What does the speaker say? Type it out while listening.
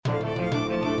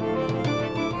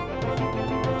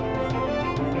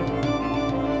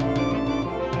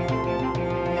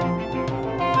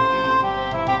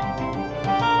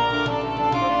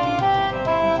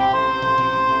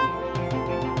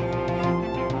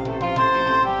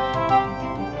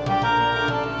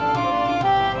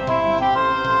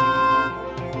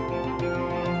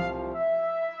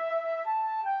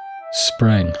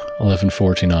Spring,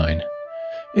 1149.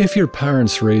 If your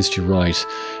parents raised you right,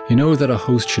 you know that a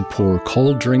host should pour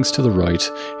cold drinks to the right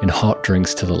and hot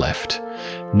drinks to the left.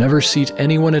 Never seat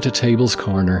anyone at a table's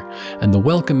corner, and the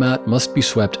welcome mat must be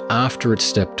swept after it's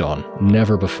stepped on,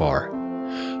 never before.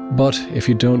 But if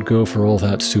you don't go for all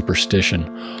that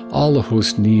superstition, all the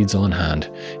host needs on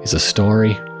hand is a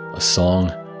story, a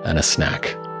song, and a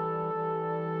snack.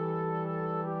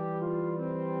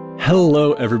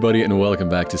 Hello everybody and welcome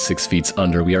back to 6 Feet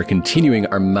Under. We are continuing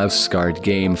our Mouse Guard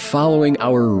game following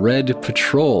our Red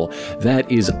Patrol. That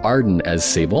is Arden as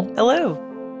Sable. Hello.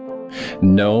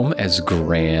 Gnome as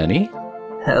Granny.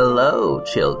 Hello,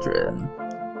 children.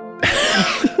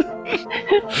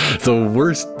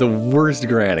 The worst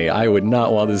Granny. I would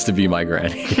not want this to be my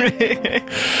Granny.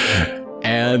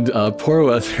 And poor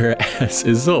Weather as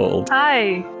Isolde.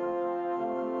 Hi.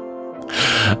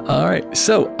 All right,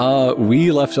 so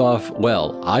we left off,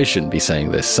 well, I shouldn't be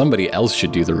saying this. Somebody else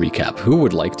should do the recap. Who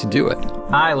would like to do it?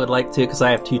 I would like to, because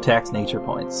I have 2 tax nature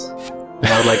points. And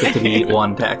I would like it to be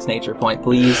 1 tax nature point,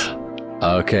 please.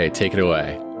 Okay, take it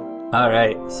away. All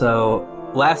right, so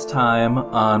last time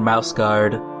on Mouse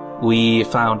Guard, we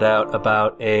found out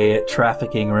about a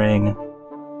trafficking ring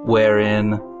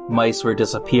wherein mice were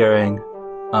disappearing.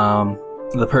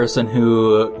 The person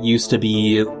who used to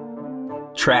be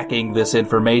tracking this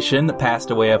information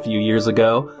passed away a few years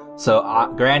ago, so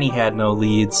Granny had no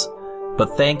leads,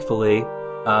 but thankfully,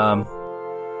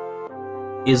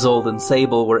 Isolde and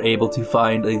Sable were able to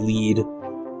find a lead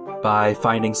by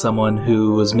finding someone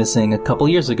who was missing a couple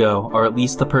years ago, or at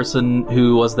least the person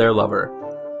who was their lover.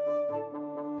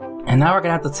 And now we're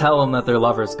gonna have to tell them that their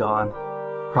lover's gone,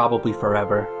 probably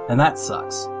forever, and that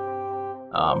sucks.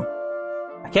 I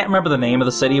can't remember the name of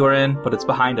the city we're in, but it's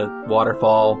behind a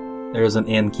waterfall. There's an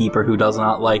innkeeper who does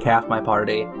not like half my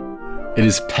party. It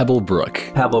is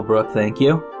Pebblebrook. Pebblebrook, thank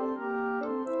you.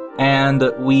 And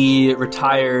we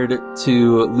retired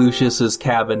to Lucius's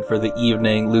cabin for the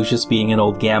evening, Lucius being an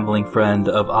old gambling friend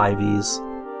of Ivy's.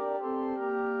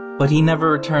 But he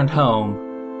never returned home,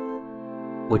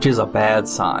 which is a bad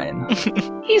sign.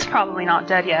 He's probably not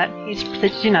dead yet. He's, they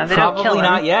probably don't kill him.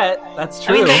 not yet. That's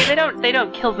true. I mean, they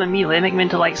don't kill them immediately. They make them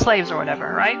into like slaves or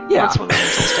whatever, right? Yeah. That's what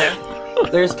weasels do.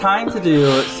 There's time to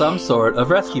do some sort of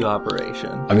rescue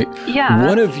operation. I mean, yeah.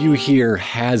 One of you here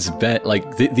has been,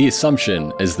 like, the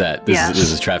assumption is that this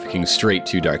is trafficking straight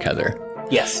to Dark Heather.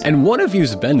 Yes. And one of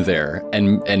you's been there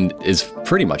and is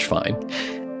pretty much fine.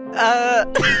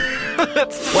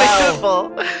 That's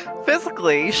debatable.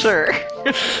 Physically, sure.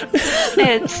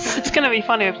 It's gonna be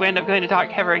funny if we end up going to Dark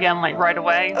Heather again, like, right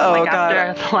away. Oh, like, God.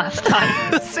 after the last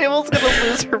time. Sable's gonna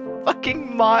lose her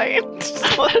fucking mind.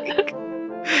 Like...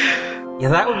 Yeah,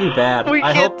 that would be bad.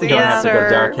 I hope we don't have to go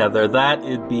Dark Heather. That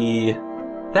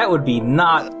would be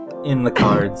not in the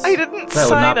cards. I didn't that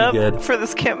sign would not be up good. for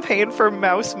this campaign for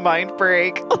Mouse Mind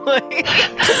Break. Like...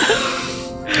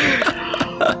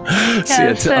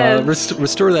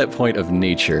 Restore that point of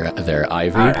nature there,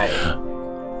 Ivy. All right.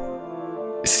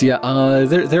 So yeah,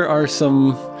 there are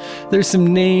some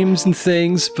names and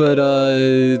things, but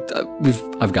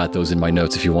I've got those in my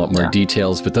notes if you want more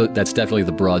details. But that's definitely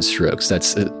the broad strokes.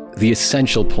 That's the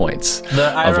essential points.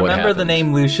 I remember the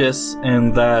name Lucius,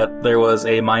 and that there was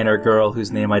a minor girl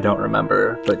whose name I don't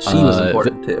remember, but she was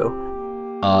important too.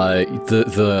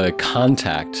 The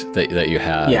contact that you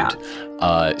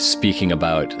had, speaking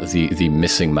about the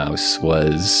missing mouse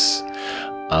was.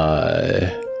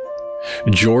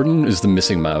 Jordan is the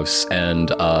missing mouse,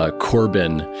 and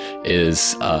Corbin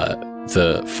is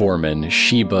the foreman.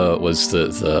 Sheba was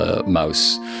the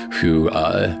mouse who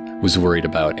was worried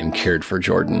about and cared for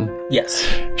Jordan. Yes.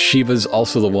 Sheba's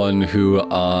also the one who,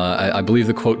 I believe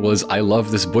the quote was, "I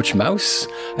love this butch mouse."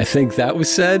 I think that was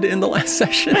said in the last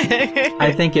session.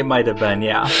 I think it might have been,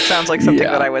 yeah. Sounds like something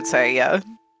that I would say, yeah.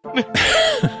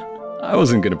 I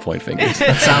wasn't going to point fingers.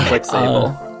 That sounds like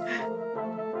Sable.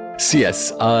 So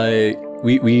yes,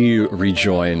 we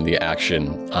rejoin the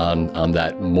action on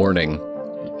that morning,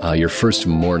 your first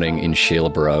morning in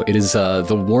Shaleborough. It is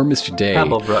the warmest day.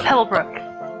 Pebblebrook.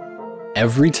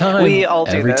 Every time. We all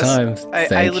do every this. Time.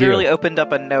 I literally opened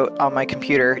up a note on my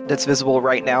computer that's visible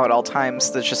right now at all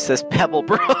times that just says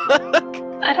Pebblebrook.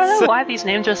 I don't know why these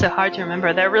names are so hard to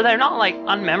remember. They're not like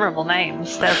unmemorable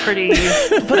names. They're pretty,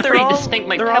 but they're pretty all, distinct.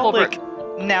 Like they're all Pebblebrook.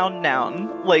 like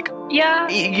noun. Like yeah,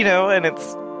 you know, and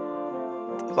it's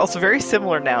also very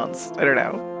similar nouns. I don't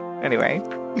know. Anyway.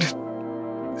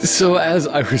 So as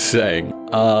I was saying,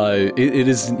 it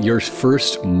is your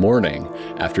first morning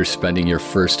after spending your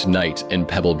first night in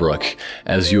Pebblebrook.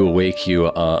 As you awake,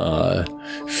 you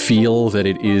feel that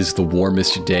it is the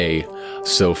warmest day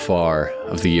so far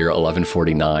of the year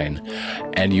 1149.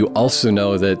 And you also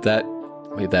know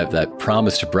that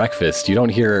promised breakfast, you don't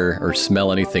hear or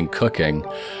smell anything cooking.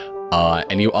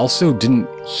 And you also didn't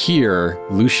hear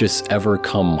Lucius ever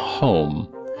come home.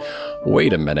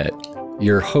 Wait a minute.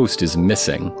 Your host is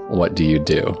missing. What do you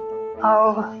do?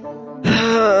 Oh.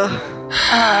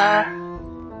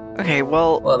 Okay,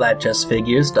 well... Well, that just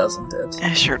figures, doesn't it?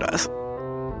 It sure does.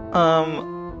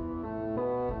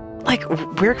 Like,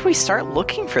 where can we start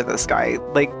looking for this guy?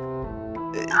 Like,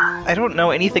 I don't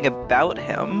know anything about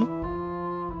him.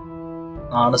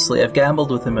 Honestly, I've gambled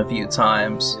with him a few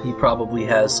times. He probably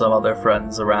has some other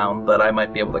friends around that I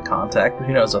might be able to contact, but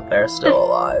who knows if they're still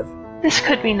alive. This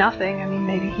could be nothing. I mean,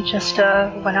 maybe he just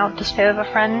went out to stay with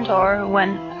a friend, or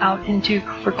went out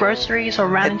for groceries, or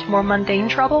ran into more mundane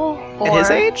trouble. Or... At his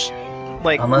age?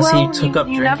 Like, Unless well, he took up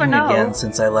you never drinking know. again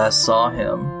since I last saw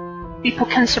him. People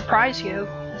can surprise you,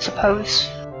 I suppose.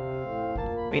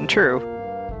 I mean, true.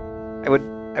 I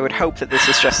would hope that this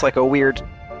is just like a weird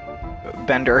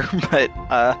bender, but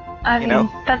I you mean, know.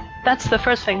 that's the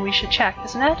first thing we should check,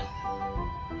 isn't it?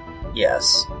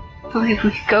 Yes. We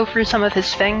could go through some of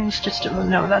his things.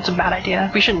 No, that's a bad idea.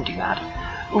 We shouldn't do that.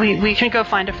 We should go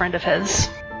find a friend of his.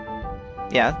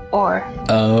 Yeah. Or...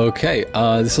 Okay,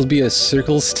 this will be a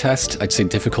circles test. I'd say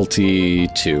difficulty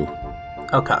 2.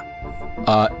 Okay.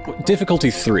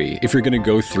 Difficulty 3. If you're going to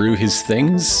go through his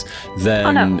things,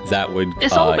 then that would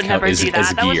Isolde would count never as do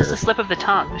that. That was gear. just a slip of the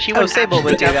tongue. She wouldn't Sable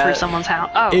actually would do go through that. someone's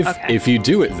house. Oh, okay. If you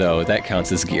do it, though, that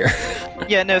counts as gear.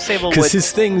 Yeah, no, Sable would... Because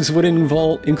his things would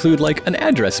include, like, an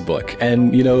address book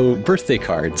and, birthday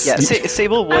cards. Yeah,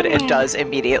 Sable would and mean- does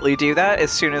immediately do that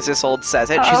as soon as Isolde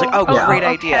says it. She's like, oh, Oh, great okay.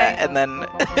 idea, and then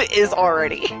is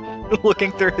already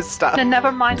looking through his stuff. Then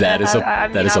never mind That that. is a I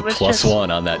that is I a was plus just, 1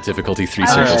 on that difficulty 3 I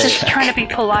was circles just check. trying to be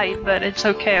polite, but it's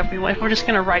okay if we're just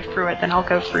gonna write through it. Then I'll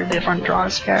go through the different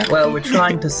draws here. Well, we're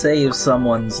trying to save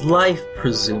someone's life,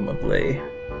 presumably.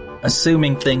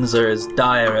 Assuming things are as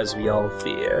dire as we all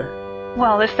fear.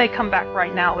 Well, if they come back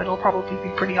right now, it'll probably be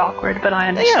pretty awkward. But I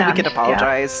understand. Yeah, we can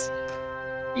apologize.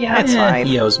 Yeah. It's fine.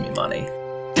 He owes me money.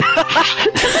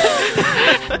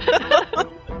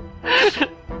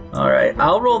 Alright,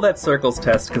 I'll roll that circles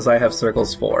test because I have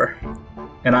circles 4.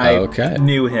 And I Okay.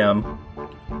 knew him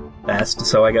best,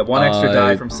 so I get 1 extra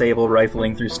die from Sable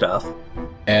rifling through stuff.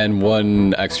 And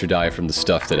 1 extra die from the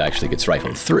stuff that actually gets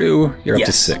rifled through. You're up to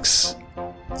Yes. 6.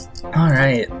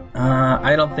 Alright,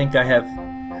 I don't think I have...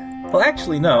 Well,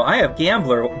 actually, no, I have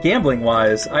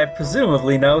gambling-wise, I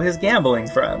presumably know his gambling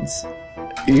friends.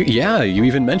 Yeah, you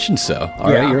even mentioned so.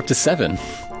 All right, Yeah. you're up to 7.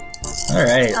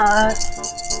 Alright.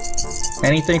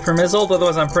 Anything from Isolde?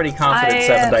 Otherwise, I'm pretty confident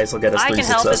 7 dice will get us 3 I can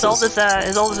help. successes.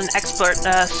 Isolde is an expert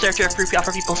searcher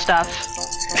for people's stuff.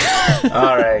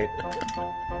 Alright.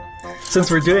 Since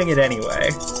we're doing it anyway,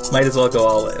 might as well go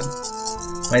all in.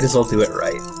 Might as well do it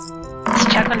right.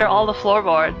 Let's check under all the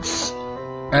floorboards.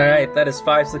 Alright, that is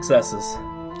 5 successes.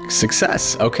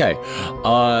 Success. Okay.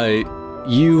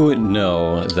 You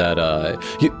know that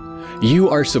you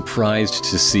are surprised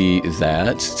to see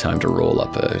that. Time to roll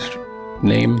up a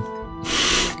name.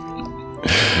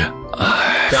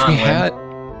 Johnwyn.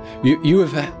 You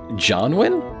have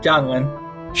Johnwyn? Johnwyn.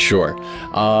 Sure.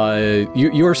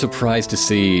 You are surprised to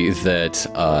see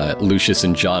that Lucius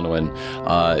and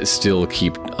Johnwyn still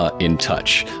keep in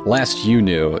touch. Last you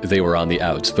knew, they were on the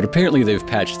outs, but apparently they've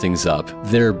patched things up.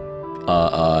 They're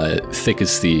thick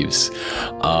as thieves.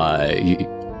 And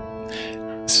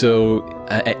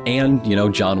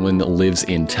Johnwyn lives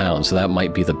in town, so that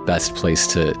might be the best place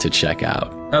to check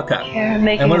out. Okay. Here,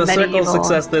 making And with a a circle medieval.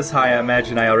 success this high, I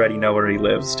imagine I already know where he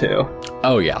lives, too.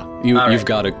 Oh yeah, All you right.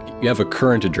 have a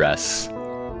current address.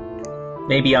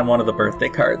 Maybe on one of the birthday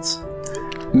cards.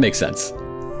 Makes sense.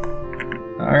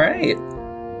 Alright.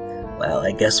 Well,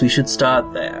 I guess we should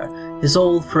start there. His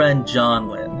old friend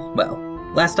Johnwyn. Well,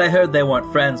 last I heard they weren't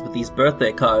friends, but these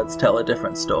birthday cards tell a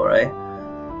different story.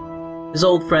 His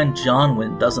old friend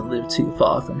Johnwyn doesn't live too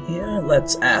far from here.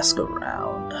 Let's ask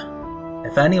around.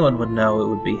 If anyone would know, it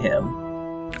would be him.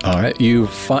 All right,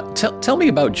 tell me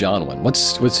about Johnwyn.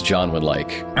 What's Johnwyn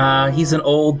like? He's an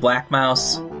old black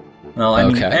mouse. Well, I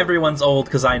mean, Okay. everyone's old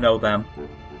because I know them.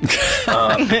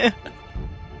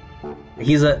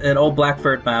 He's an old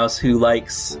black-furred mouse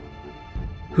who's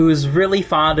really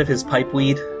fond of his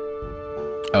pipeweed.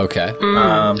 Okay.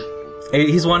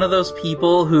 He's one of those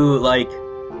people who,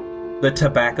 the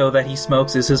tobacco that he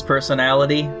smokes is his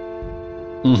personality.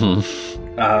 Mm-hmm.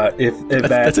 If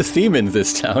That's a theme in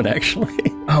this town,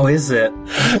 actually. Oh, is it?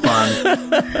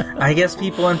 Fun. I guess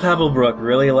people in Pebblebrook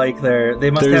really like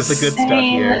they must have the good stuff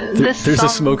here. There's a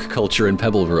smoke culture in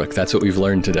Pebblebrook. That's what we've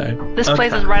learned today. This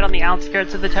place is right on the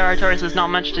outskirts of the territory, so there's not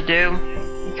much to do.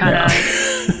 Kind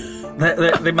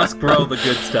of. They must grow the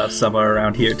good stuff somewhere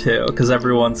around here, too, because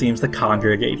everyone seems to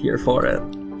congregate here for it.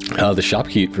 The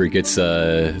shopkeeper gets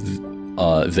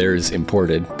theirs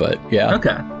imported, but yeah.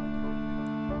 Okay.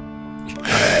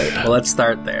 Alright, well, let's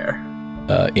start there.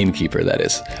 Innkeeper, that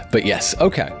is. But yes,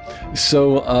 okay.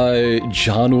 So,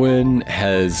 Jonwin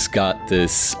has got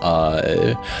this,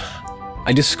 I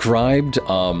described,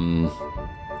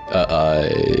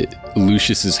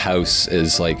 Lucius's house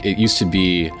as, like, it used to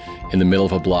be in the middle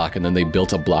of a block, and then they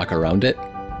built a block around it.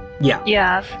 Yeah.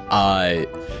 Yeah.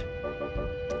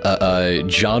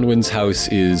 Jonwin's house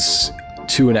is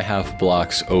 2.5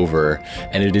 blocks over,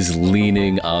 and it is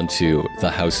leaning onto the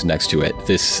house next to it.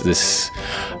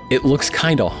 It looks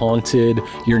kind of haunted.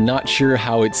 You're not sure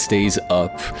how it stays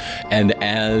up, and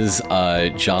as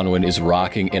Jonwin is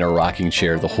rocking in a rocking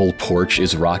chair, the whole porch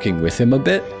is rocking with him a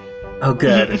bit. Oh,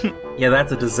 good. Yeah,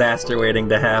 that's a disaster waiting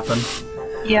to happen.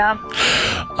 Yeah.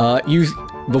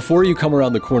 Before you come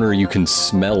around the corner, you can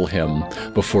smell him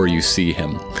before you see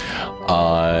him.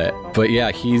 But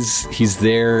yeah, he's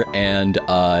there, and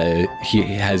he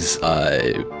has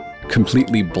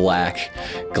completely black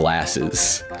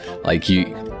glasses. Like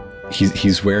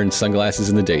he's wearing sunglasses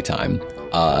in the daytime.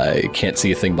 Can't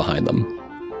see a thing behind them.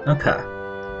 Okay.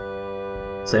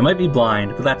 So he might be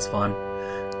blind, but that's fun.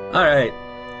 All right,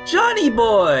 Johnny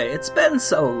boy, it's been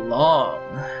so long.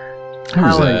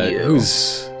 How are you?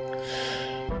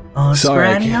 Oh, it's Sorry,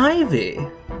 Granny Ivy.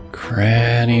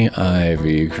 Granny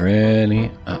Ivy, Granny.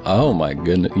 Oh my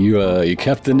goodness, you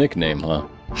kept the nickname, huh?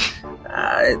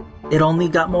 It only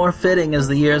got more fitting as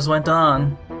the years went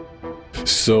on.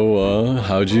 So,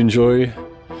 how'd you enjoy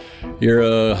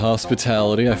your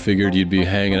hospitality? I figured you'd be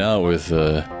hanging out with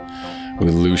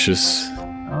Lucius.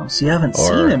 Oh, so you haven't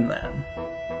seen him then?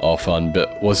 Off on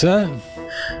what's that?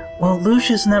 Well,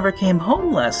 Lucius never came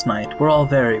home last night. We're all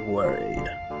very worried.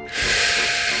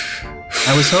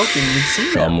 I was hoping you'd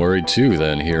see him. I'm worried too,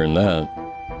 then, hearing that.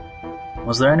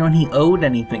 Was there anyone he owed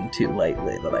anything to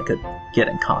lately that I could get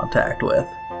in contact with?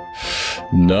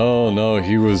 No,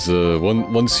 he was,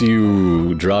 once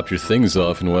you dropped your things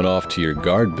off and went off to your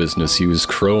guard business, he was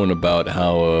crowing about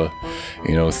how,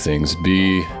 things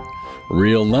be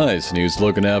real nice, and he was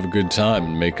looking to have a good time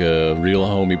and make a real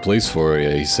homey place for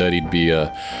you. He said he'd be,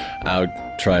 out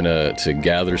trying to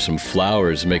gather some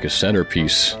flowers and make a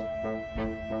centerpiece.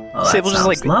 Oh, that Sable sounds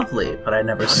just, lovely, but I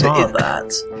never saw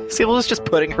that. Sable was just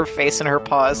putting her face in her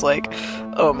paws like,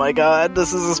 oh my god,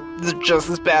 this is just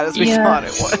as bad as we thought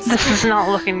it was. This is not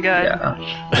looking good.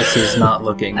 Yeah, this is not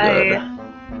looking good.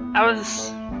 I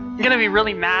was gonna be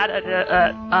really mad at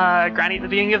Granny at the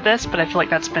beginning of this, but I feel like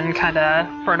that's been kind of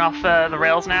thrown off the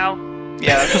rails now.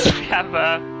 Yeah, We have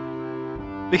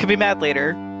we can be mad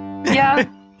later. Yeah.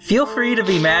 Feel free to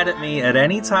be mad at me at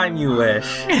any time you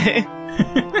wish.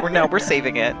 We're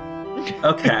saving it.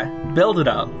 Okay, build it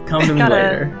up. Come to me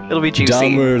later. It'll be juicy.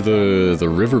 Down where the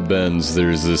river bends,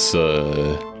 there's this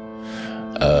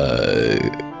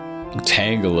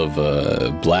tangle of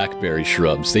blackberry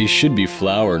shrubs. They should be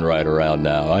flowering right around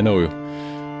now. I know.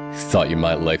 Thought you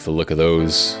might like the look of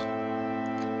those.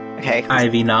 Okay.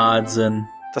 Ivy nods and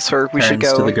That's where we should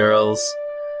turns go to the girls.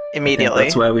 immediately.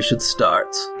 That's where we should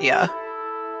start. Yeah.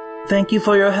 Thank you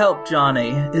for your help,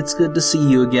 Johnny. It's good to see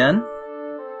you again.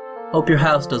 Hope your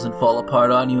house doesn't fall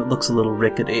apart on you. It looks a little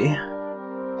rickety.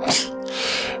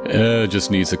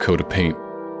 Just needs a coat of paint.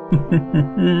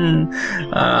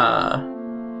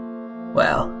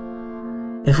 Well,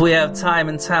 if we have time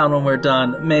in town when we're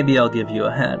done, maybe I'll give you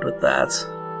a hand with that.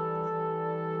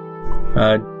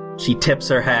 She tips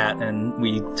her hat and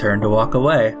we turn to walk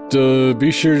away.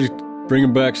 Be sure to bring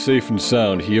him back safe and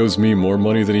sound. He owes me more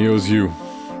money than he owes you.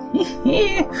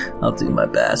 I'll do my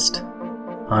best.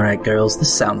 Alright, girls,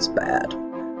 this sounds bad.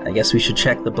 I guess we should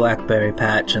check the blackberry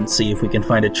patch and see if we can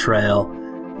find a trail.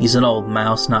 He's an old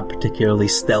mouse, not particularly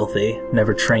stealthy,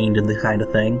 never trained in the kind of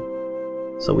thing.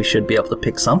 So we should be able to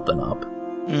pick something up.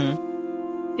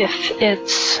 If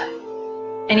it's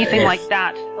anything like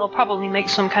that, they'll probably make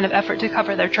some kind of effort to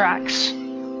cover their tracks.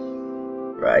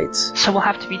 Right. So we'll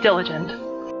have to be diligent.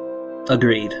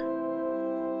 Agreed.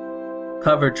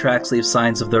 Covered tracks leave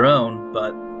signs of their own,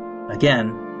 but, again,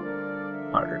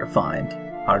 harder to find.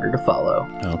 harder to follow.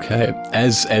 Okay.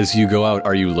 As you go out,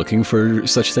 are you looking for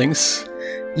such things?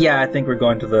 Yeah, I think we're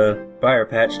going to the Briar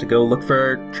Patch to go look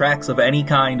for tracks of any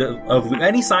kind of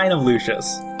any sign of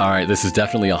Lucius. All right, this is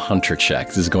definitely a hunter check.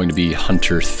 This is going to be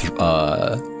Hunter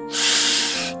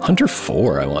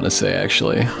 4, I want to say,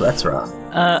 actually. That's rough.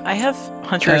 I have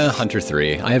Hunter. Hunter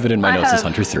 3. I have it in my notes as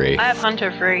Hunter 3. I have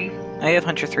Hunter 3. I have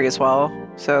Hunter 3 as well.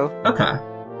 So, Okay.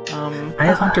 I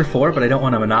have Hunter 4, but I don't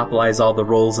want to monopolize all the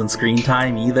roles and screen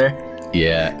time either.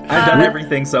 Yeah. I've done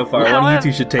everything so far. One of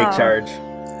you two should take charge.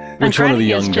 Which one of the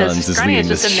young guns is Granny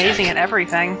leading is this just amazing check? at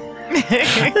everything.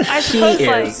 I suppose,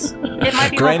 is. it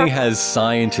might be Granny more has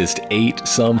Scientist 8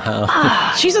 somehow.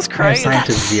 Jesus I have Christ.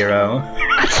 Scientist 0.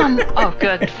 oh,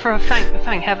 good.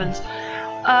 Thank heavens.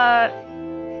 I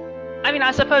mean,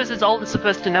 I suppose Isolde is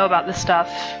supposed to know about this stuff.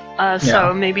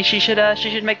 So maybe she should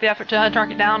make the effort to track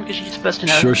it down because she's supposed to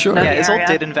know. Sure. know Yeah, the Isolde area.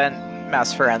 did invent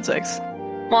mass forensics.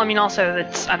 Well, I mean, also,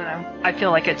 I don't know. I feel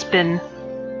like it's been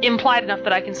implied enough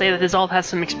that I can say that Isolde has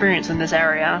some experience in this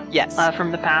area. Yes.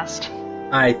 From the past.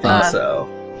 I think so.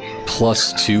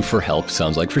 +2 for help,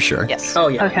 sounds like for sure. Yes. Oh,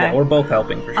 yeah. Okay. Yeah, we're both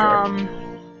helping for sure.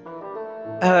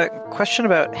 Question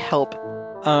about help.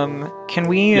 Can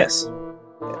we... Yes.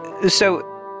 So,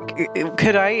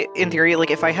 could I, in theory,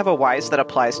 like, if I have a wise that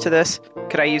applies to this,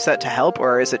 could I use that to help,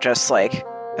 or is it just, like,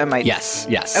 am I... Yes.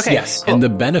 Okay. Yes. Cool. And the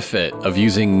benefit of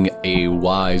using a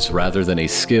wise rather than a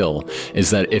skill is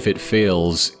that if it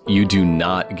fails, you do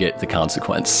not get the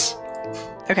consequence.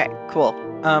 Okay, cool.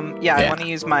 I Yeah. want to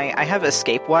use I have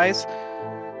Escape Wise,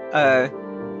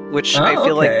 which Oh, I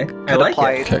feel okay. like I could like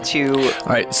apply it. to... All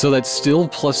right, so that's still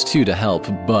 +2 to help,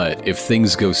 but if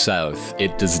things go south,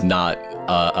 it does not.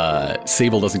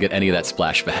 Sable doesn't get any of that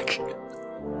splashback.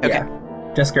 Okay. Yeah.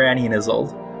 Just Granny and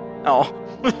Isolde. Oh.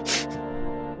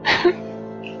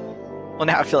 Well,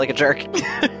 now I feel like a jerk.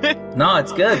 No,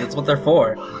 it's good. That's what they're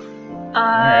for.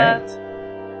 Alright.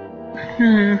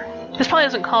 This probably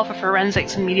doesn't call for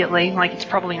forensics immediately. Like, it's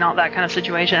probably not that kind of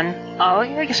situation. Oh,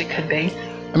 I guess it could be.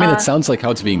 I mean, that sounds like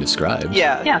how it's being described.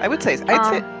 Yeah, Yeah. I'd say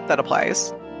that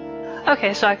applies.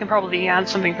 Okay, so I can probably add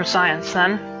something for science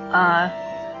then.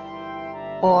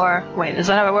 Or, wait, is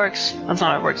that how it works? That's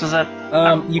not how it works, is it?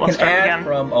 You Let's can start add again.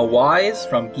 from a wise,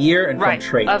 from gear, and Right, from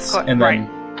traits. of course, and then,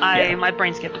 right. My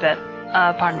brain skipped a bit.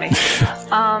 Pardon me.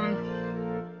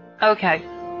 Okay.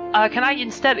 Can I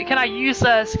use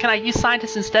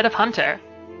scientist instead of hunter?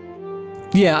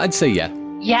 Yeah, I'd say yeah.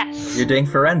 Yes. You're doing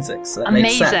forensics. That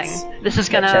makes Amazing. sense. This is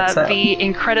That checks gonna out. be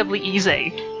incredibly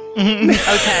easy.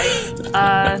 Okay.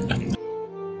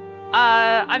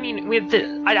 I mean,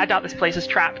 I doubt this place is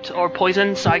trapped or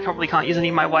poisoned, so I probably can't use any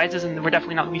of my wises, and we're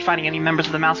definitely not going to be fighting any members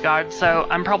of the Mouse Guard, so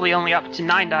I'm probably only up to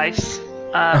 9 dice.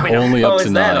 Wait, no. Only up to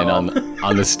is that 9 all?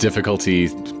 on this difficulty.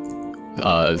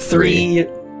 3. 3,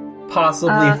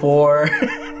 possibly 4.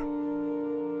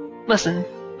 Listen,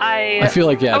 I feel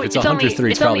like if it's a Hunter only-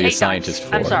 3, it's only probably a 8 Scientist dice.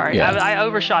 4. I'm sorry, Yeah. I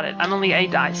overshot it. I'm only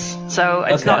 8 dice, so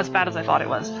it's Okay. not as bad as I thought it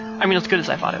was. I mean, as good as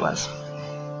I thought it was.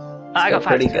 I got 5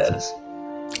 pretty good. successes.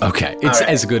 Okay, it's All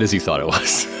right. as good as you thought it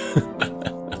was.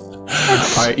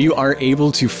 All right, you are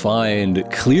able to find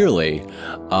clearly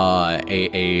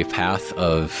a path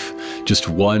of just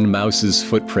one mouse's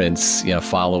footprints,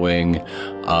 following.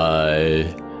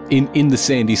 In the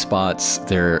sandy spots,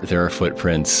 there are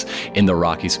footprints. In the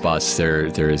rocky spots,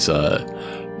 there's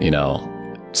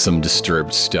some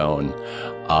disturbed stone.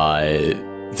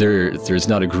 There's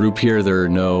not a group here. There are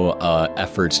no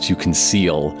efforts to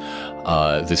conceal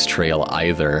this trail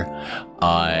either.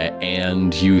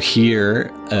 And you hear,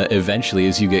 eventually,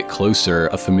 as you get closer,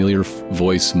 a familiar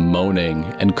voice moaning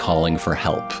and calling for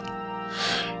help.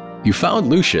 You found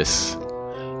Lucius,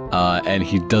 and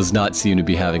he does not seem to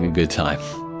be having a good time.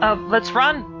 Let's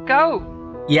run! Go!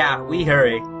 Yeah, we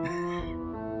hurry.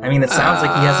 I mean, it sounds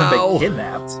like he hasn't Ow. been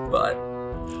kidnapped, but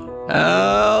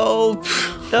Help!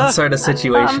 what sort of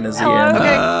situation is he hello? in?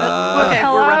 Okay, okay,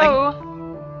 Hello? we're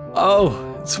running.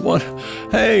 Oh, it's one.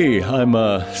 Hey, I'm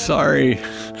sorry.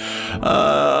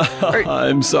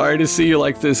 I'm sorry to see you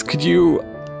like this. Could you?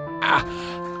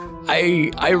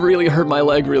 I really hurt my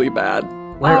leg really bad.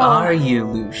 Where are you,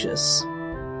 Lucius?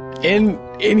 In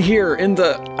here, in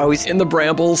the he's in the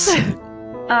brambles.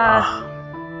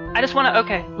 I just want to.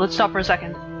 Okay, let's stop for a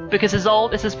second. Because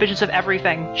Isolde is suspicious of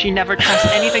everything. She never trusts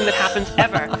anything that happens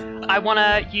ever. I want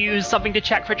to use something to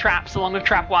check for traps along with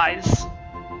Trapwise.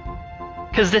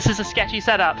 Because this is a sketchy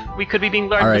setup. We could be being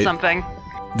lured All right. to something.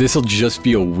 This'll just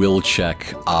be a will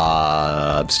check.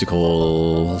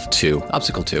 Obstacle 2.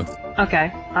 Obstacle 2. Okay,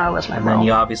 where's my And roll? then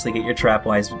you obviously get your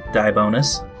Trapwise die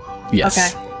bonus.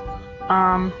 Yes.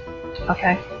 Okay.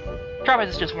 Okay. Trapwise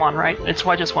is just one, right? It's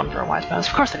why just one for a wise man. Of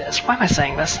course it is. Why am I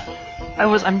saying this?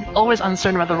 I'm always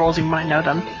uncertain about the rolls even when I know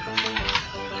them.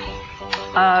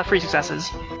 3 successes.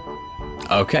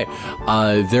 Okay.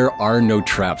 There are no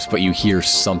traps, but you hear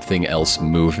something else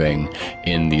moving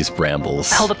in these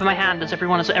brambles. I hold up in my hand as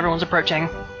everyone's approaching.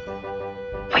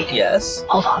 Wait. Yes.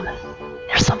 Hold on.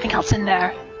 There's something else in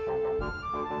there.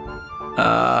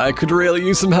 I could really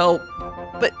use some help.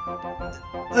 But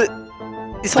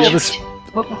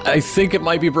I think it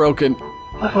might be broken.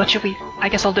 What should we... I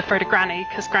guess I'll defer to Granny,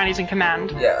 because Granny's in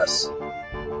command. Yes.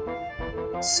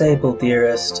 Sable,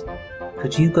 dearest,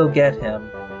 could you go get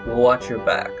him? We'll watch your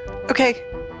back. Okay.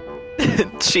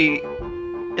 She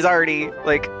is already,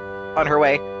 like, on her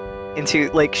way into,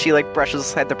 like, she, like, brushes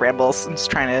aside the brambles and is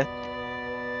trying to,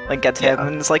 like, get to him.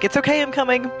 And is like, it's okay, I'm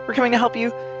coming. We're coming to help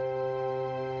you.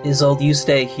 Isolde, you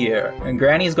stay here. And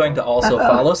Granny's going to also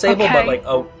follow Sable, okay.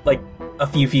 but, like a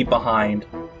few feet behind.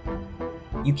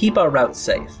 You keep our route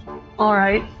safe.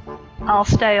 Alright. I'll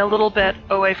stay a little bit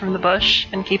away from the bush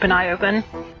and keep an eye open.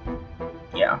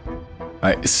 Yeah.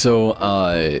 Alright, so,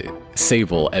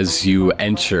 Sable, as you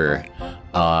enter,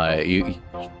 you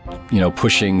know,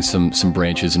 pushing some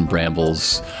branches and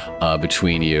brambles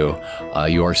between you,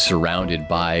 you are surrounded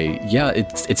by,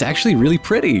 it's actually really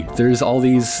pretty. There's all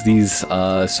these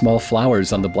small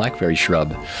flowers on the blackberry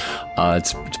shrub.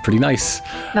 It's pretty nice.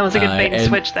 That was a good bait and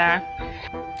switch there.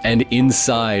 And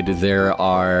inside there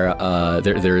are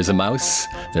there is a mouse.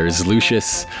 There is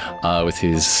Lucius with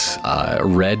his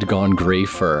red gone gray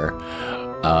fur,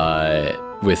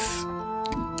 with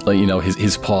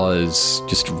his paws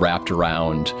just wrapped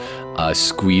around,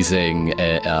 squeezing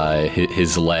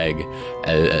his leg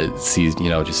as he's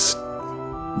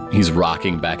he's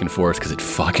rocking back and forth because it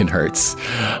fucking hurts.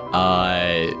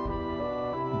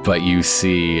 But you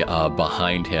see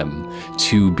behind him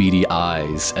 2 beady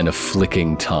eyes and a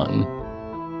flicking tongue.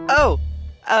 Oh,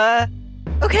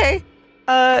 okay.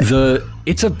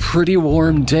 It's a pretty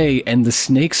warm day, and the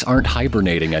snakes aren't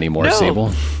hibernating anymore, No.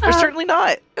 Sable. They're certainly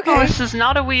not. Okay. Oh, this is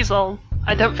not a weasel.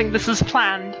 I don't think this is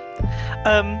planned.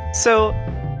 So,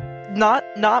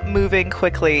 not moving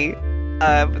quickly,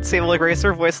 but Sable, like, raised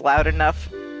her voice loud enough,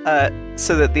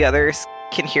 so that the others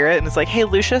can hear it, and it's like, hey,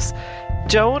 Lucius,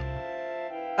 don't,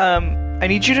 I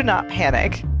need you to not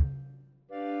panic.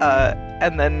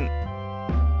 And then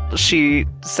she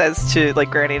says to,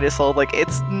 like, Granny and Isolde, like,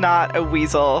 it's not a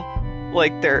weasel.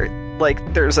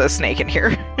 There's a snake in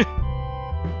here.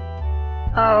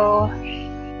 Oh.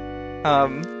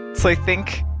 So I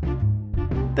think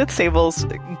that Sable's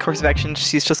course of action,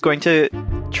 she's just going to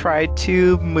try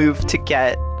to move to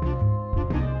get,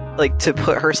 like, to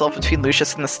put herself between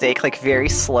Lucius and the snake, like, very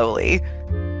slowly.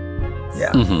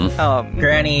 Yeah. Mm-hmm.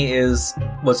 Granny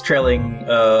was trailing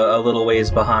a little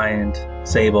ways behind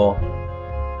Sable.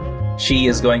 She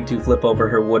is going to flip over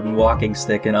her wooden walking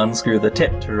stick and unscrew the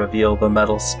tip to reveal the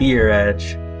metal spear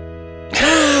edge.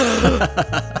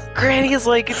 Granny is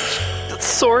like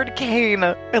sword cane.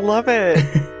 I love it.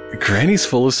 Granny's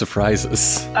full of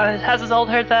surprises. Has Isolde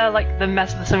heard the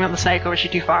mess of the something on the snake, or is she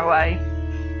too far away?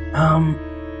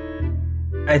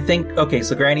 I think, okay,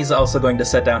 so Granny's also going to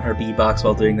set down her bee box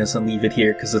while doing this and leave it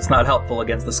here, because it's not helpful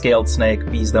against the scaled snake.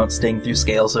 Bees don't sting through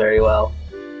scales very well.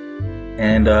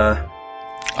 And,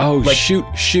 shoot.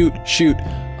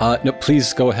 No,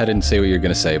 please go ahead and say what you're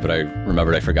going to say, but I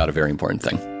remembered I forgot a very important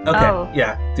thing. Okay,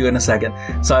 Yeah, do it in a second.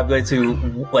 So I'm going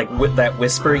to, with that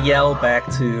whisper yell back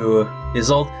to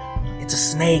Isolde. It's a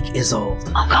snake, Isolde.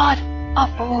 Oh god!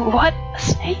 Oh, what? A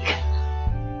snake?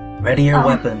 Ready your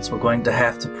weapons. We're going to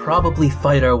have to probably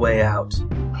fight our way out.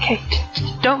 Okay,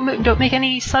 don't make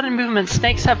any sudden movements.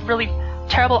 Snakes have really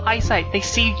terrible eyesight. They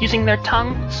see using their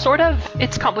tongue. Sort of.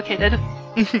 It's complicated.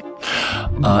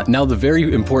 Now, the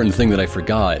very important thing that I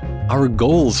forgot, our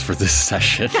goals for this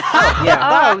session.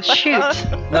 Yeah. Oh, shoot.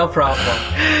 No problem.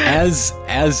 As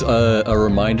a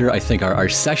reminder, I think our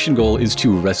session goal is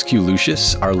to rescue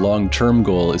Lucius. Our long-term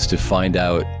goal is to find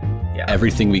out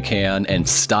everything we can and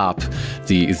stop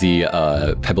the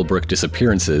Pebblebrook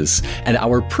disappearances. And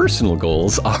our personal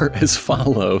goals are as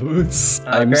follows.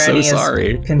 I'm Granny so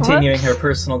sorry. Is continuing her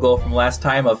personal goal from last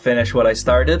time of finish what I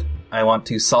started. I want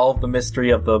to solve the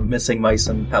mystery of the missing mice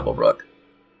in Pebblebrook.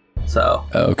 So.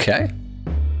 Okay.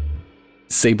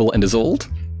 Sable and Isolde?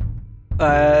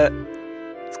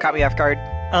 It's caught me off guard.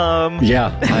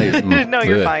 Yeah. No,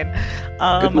 you're fine.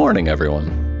 Good morning,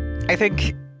 everyone. I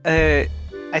think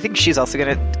she's also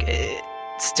gonna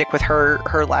stick with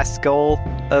her last goal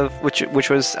of which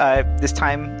was this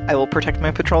time I will protect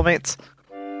my patrol mates.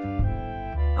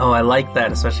 Oh, I like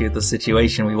that, especially with the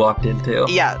situation we walked into.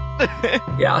 Yeah.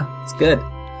 Yeah, it's good.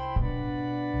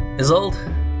 Isolde,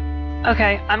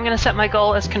 Okay, I'm gonna set my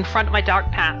goal as confront my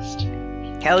dark past.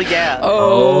 Hell yeah.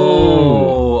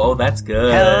 Oh, that's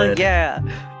good. Hell yeah.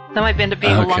 That might end up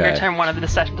being a Okay. longer term one if the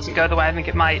session doesn't go the way I think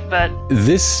it might, but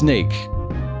This snake,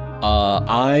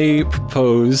 I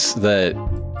propose that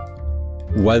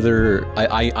whether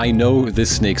I know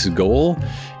this snake's goal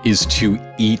is to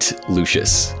eat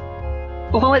Lucius.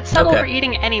 will it settle Okay. for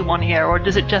eating anyone here, or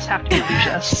does it just have to be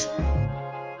Lucius?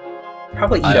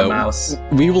 Probably eat a mouse.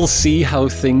 We will see how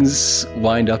things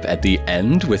wind up at the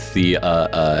end with the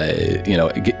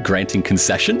granting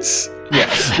concessions.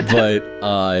 Yes. But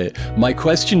my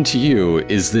question to you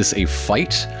is: this a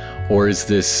fight, or is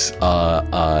this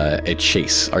a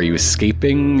chase? Are you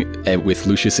escaping with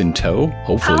Lucius in tow?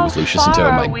 Hopefully, How with Lucius in far tow.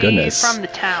 are My we goodness, from the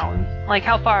town? Like,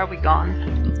 how far are we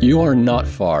gone? you are not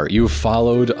far. You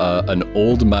followed an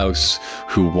old mouse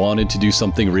who wanted to do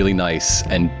something really nice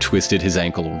and twisted his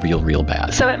ankle real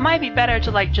bad. So it might be better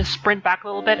to like just sprint back a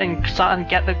little bit and try and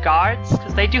get the guards,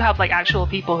 because they do have like actual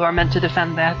people who are meant to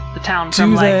defend the town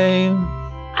from like.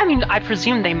 I mean, I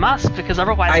presume they must, because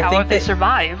otherwise, I how think have they they-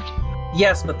 survived?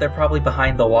 Yes, but they're probably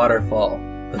behind the waterfall.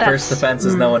 The That's- first defense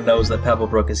is no one knows that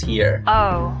Pebblebrook is here.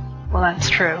 Oh, well, that's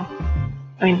true.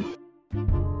 I mean,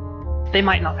 they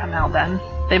might not come out then.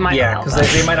 They might Yeah, not because help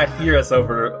us. they might not hear us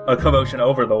over a commotion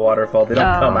over the waterfall. They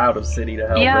don't Oh. come out of city to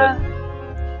help Yeah,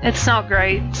 it. it's not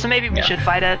great, so maybe we Yeah. should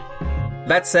fight it.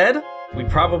 That said, we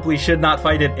probably should not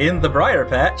fight it in the Briar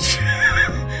Patch.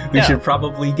 We Yeah. should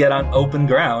probably get on open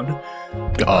ground.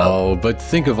 Oh, but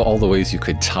think of all the ways you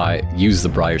could use the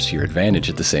briars to your advantage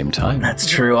at the same time. That's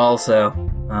true also.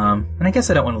 And I guess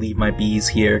I don't want to leave my bees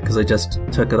here because I just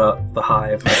took it up the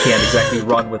hive. I can't exactly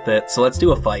run with it, so let's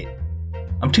do a fight.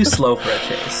 I'm too slow for a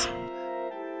chase.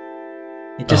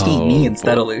 You just eat me Oh,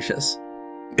 instead boy. of Lucius.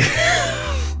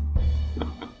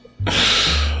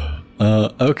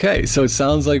 Okay, so it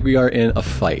sounds like we are in a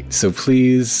fight. So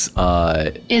please,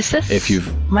 Is this if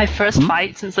you've my first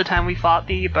fight since the time we fought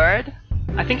the bird?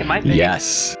 I think it might be.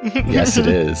 yes, yes, it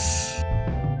is.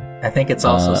 I think it's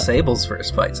also Uh, Sable's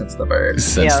first fight since the bird.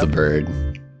 Since Yeah. the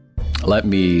bird. Let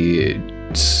me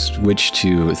switch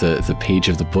to the page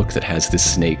of the book that has the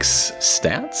snake's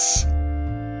stats.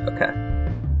 Okay.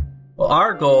 Well,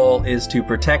 our goal is to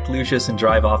protect Lucius and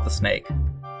drive off the snake.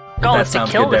 Goal That is to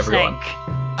sounds kill good to the everyone. snake.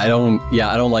 I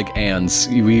don't like ands.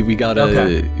 We gotta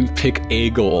Okay. pick a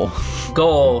goal.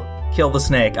 Goal, kill the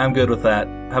snake. I'm good with that.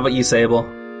 How about you, Sable?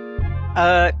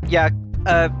 Yeah,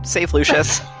 save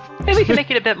Lucius. Maybe we can make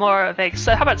it a bit more vague.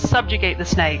 So how about subjugate the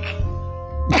snake?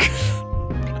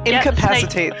 Yeah, the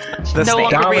Incapacitate the no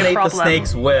snake. longer be a Dominate the problem.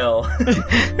 snake's will.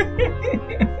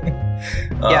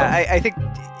 Yeah, I think,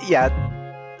 yeah,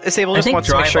 Sable I just think wants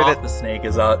to make drive sure off that, the snake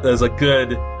is a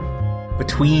good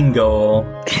between goal,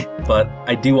 but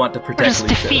I do want to Or protect just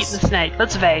defeat Lucius. the snake.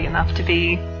 That's vague enough to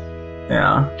be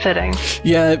Yeah. fitting.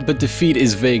 Yeah, but defeat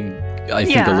is vague. I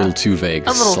think a Yeah, little too vague.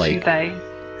 A little Like, too vague.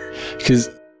 because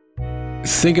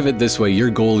think of it this way: your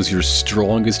goal is your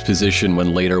strongest position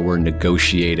when later we're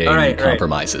negotiating Right.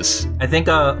 compromises. I think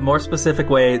a more specific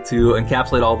way to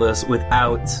encapsulate all this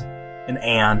without an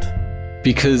and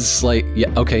Because, like,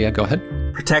 go ahead.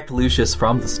 protect Lucius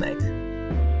from the snake.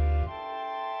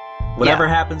 Whatever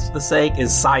happens to the snake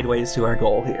is sideways to our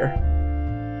goal here.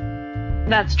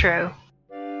 That's true.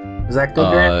 Is that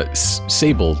good, Grant?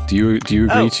 Sable, do you agree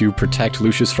Oh. to protect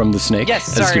Lucius from the snake? yes,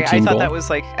 as sorry, your I team thought goal? that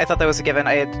was a given.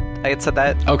 I had said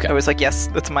that. Okay. I was like, yes,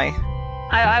 that's my.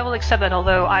 I will accept that,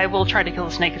 although I will try to kill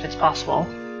the snake if it's possible.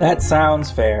 That sounds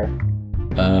fair.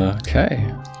 Okay.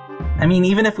 I mean,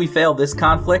 even if we fail this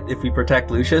conflict, if we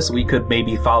protect Lucius, we could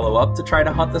maybe follow up to try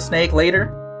to hunt the snake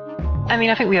later. I mean,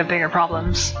 I think we have bigger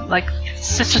problems. Like,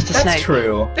 it's just a That's snake.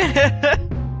 true.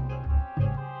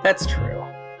 That's true.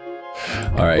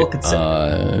 All right. We'll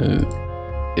consider.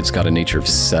 It's got a nature of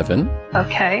 7.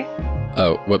 Okay.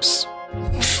 Oh, whoops.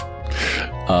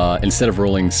 Instead of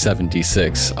rolling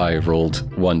 7d6, I rolled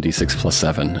 1d6 plus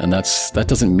 7, and that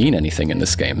doesn't mean anything in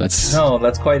this game. No,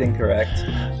 that's quite incorrect.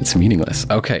 It's meaningless.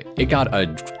 Okay, it got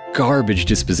a garbage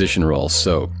disposition roll,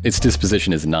 so its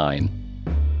disposition is 9.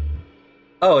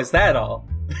 Oh, is that all?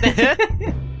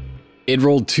 It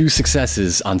rolled 2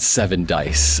 successes on 7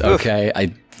 dice. Okay,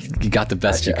 you got the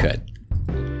best you Gotcha.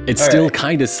 could. It's All still right.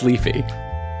 kind of sleepy.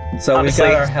 So Honestly-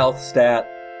 we got our health stat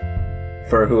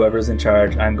for whoever's in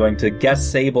charge. I'm going to guess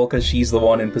Sable because she's the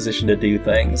one in position to do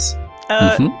things.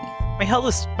 Mhm. My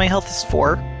health is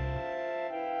 4.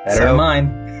 Better So- than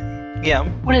mine. Yeah.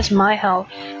 What is my health?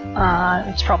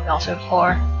 It's probably also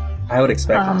 4. I would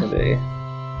expect it to be.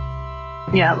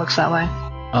 Yeah, it looks that way.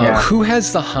 Yeah. Who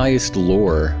has the highest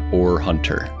lore or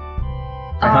hunter?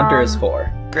 My hunter Um, is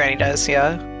 4. Granny does,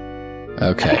 yeah. I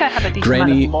Okay. think I have a decent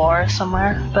Granny, amount of lore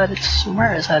somewhere, but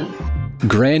where is it?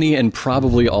 Granny, and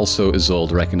probably also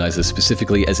Isolde recognize this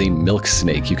specifically as a milk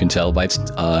snake. You can tell by its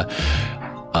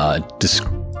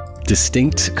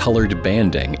distinct colored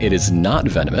banding. It is not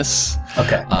venomous.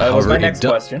 Okay, that was my next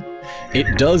question.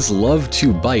 It does love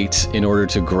to bite in order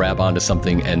to grab onto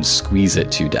something and squeeze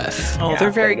it to death. Oh, Yeah,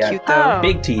 they're very they got cute though. Oh.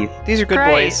 Big teeth. These are good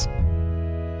Great. boys.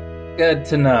 Good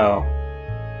to know.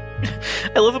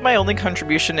 I love that my only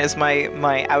contribution is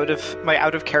my out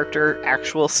of character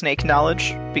actual snake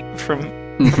knowledge from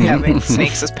having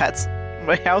snakes as pets in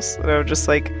my house. And I'm just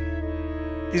like,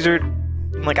 these are.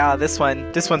 I'm like, this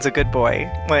one's a good boy.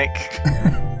 Like,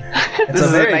 It's This a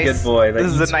is a very nice- good boy that,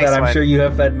 this is a eats, nice that I'm one. sure you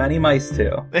have fed many mice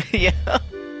to. yeah.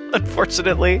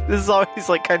 Unfortunately, this is always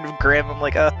like kind of grim. I'm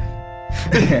like,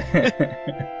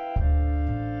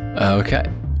 Okay.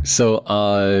 So,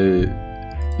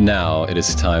 now it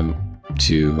is time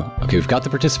to... Okay, we've got the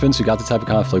participants, we've got the type of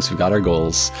conflicts, we've got our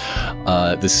goals.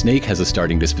 The snake has a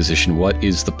starting disposition. What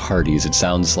is the party's? It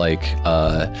sounds like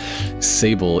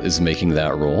Sable is making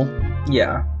that roll.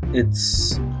 Yeah,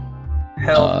 it's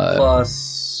health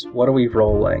plus. What are we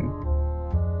rolling?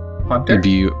 Hunter? It'd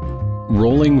be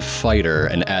rolling fighter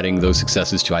and adding those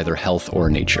successes to either health or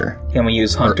nature. Can we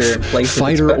use hunter in place? if it's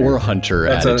Fighter better? or hunter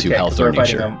That's added to okay, health 'cause or we're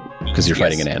fighting nature. them. Because you're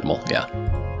fighting Yes. an animal, yeah.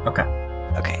 Okay.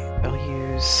 okay, I'll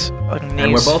use.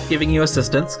 And we're both giving you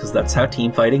assistance because that's how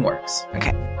team fighting works.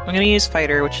 I'm gonna use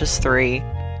fighter, which is 3.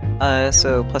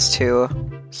 So +2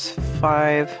 is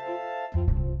 5.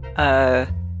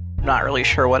 Not really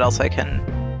sure what else I can.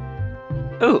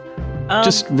 Ooh.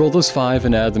 Just roll those 5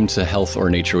 and add them to health or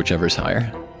nature, whichever's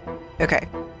higher. Okay.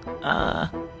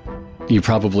 You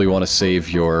probably want to save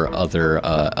your other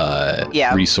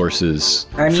Yeah. resources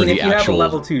I for mean, the if you actual... have a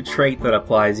level 2 trait that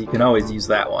applies, you can always use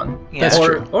that one. Yeah. That's or,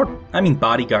 true. Or, I mean,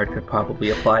 bodyguard could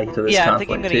probably apply to this Yeah, I'm conflict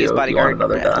thinking I'm gonna too, use if you want bodyguard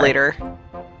another die. later.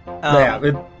 Yeah,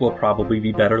 it will probably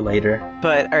be better later.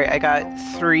 But alright, I got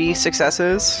 3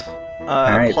 successes.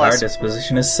 Alright, our plus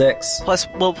disposition is 6. plus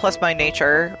my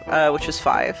nature, which is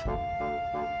 5.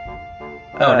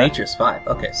 Oh, nature's 5.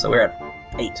 Okay, so we're at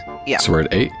 8. Yeah. So we're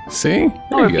at 8. See? There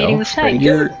Oh, we're you beating go. the snake.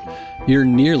 You're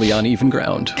nearly on even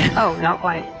ground. Oh, not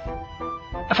quite.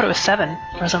 I thought it was 7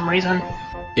 for some reason.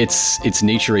 Its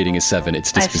nature rating is 7,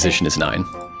 its I see. disposition is 9.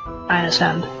 I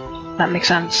understand. That makes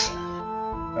sense.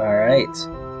 Alright.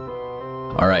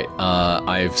 Alright,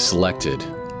 I've selected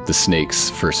the snake's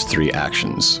first 3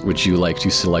 actions. Would you like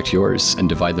to select yours and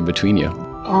divide them between you?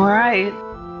 Alright.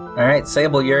 Alright,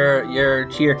 Sable, you're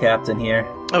cheer captain here.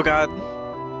 Oh god.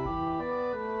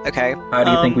 Okay. How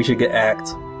do you think we should get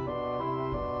act?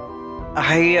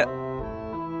 I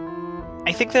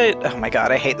think that. Oh my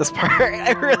god, I hate this part.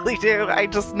 I really do. I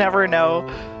just never know.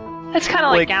 It's kind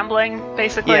of like Like- gambling,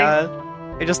 basically. Yeah.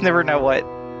 I just never know what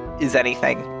is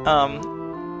anything. A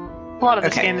lot of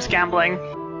this Okay. game is gambling.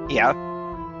 Yeah.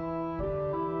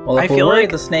 Well, I if we're feel worried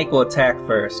like- the snake will attack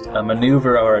first, a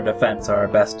maneuver or a defense are our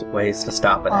best ways to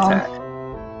stop an attack.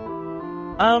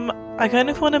 I kind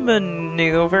of want to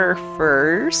maneuver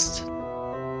first.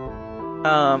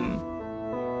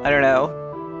 I don't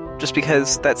know. Just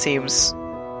because that seems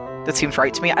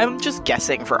right to me. I'm just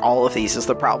guessing for all of these is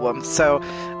the problem. So,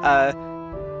 I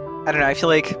don't know. I feel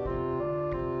like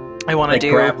I want to Like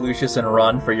do. grab Lucius and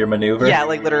run for your maneuver? Yeah,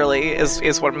 like literally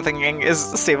is what I'm thinking. Is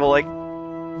Sable like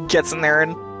gets in there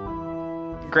and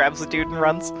grabs the dude and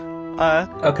runs.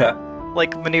 Okay.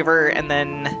 Like maneuver and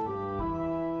then.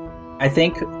 I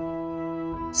think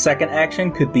second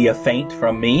action could be a feint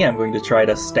from me. I'm going to try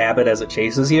to stab it as it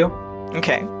chases you.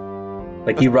 Okay,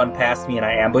 Like you run past me and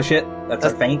I ambush it. That's a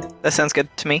feint. that sounds good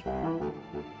to me.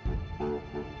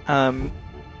 And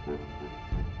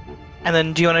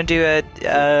then do you want to do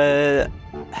a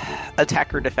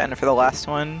attack or defend for the last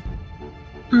one?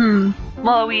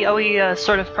 Well, are we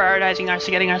sort of prioritizing us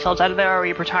getting ourselves out of there, or are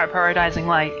we prioritizing,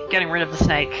 like, getting rid of the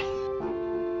snake?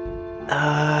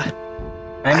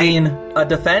 I mean, a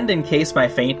defend in case my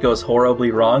feint goes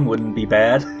horribly wrong wouldn't be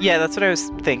bad. Yeah, that's what I was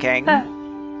thinking. I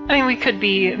mean, we could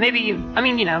be, maybe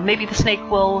the snake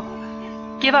will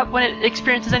give up when it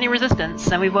experiences any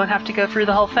resistance, and we won't have to go through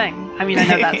the whole thing. I mean, I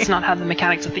know that's not how the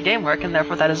mechanics of the game work, and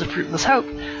therefore that is a fruitless hope.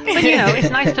 But,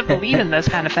 it's nice to believe in those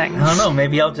kind of things. I don't know,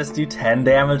 maybe I'll just do 10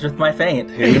 damage with my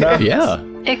feint. Who knows? Yeah,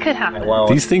 It could I happen.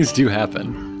 won't. these things do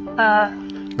happen.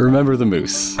 Remember the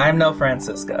moose. I'm no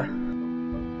Francisca.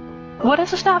 What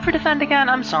is the stat for defend again?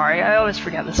 I'm sorry, I always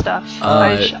forget this stuff.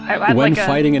 I'd When like a-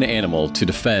 fighting an animal, to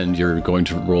defend, you're going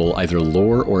to roll either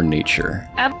lore or nature.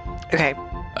 Okay,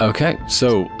 Okay,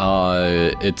 so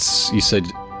you said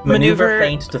Maneuver, Maneuver-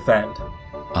 feint, defend.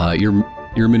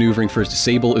 You're maneuvering first.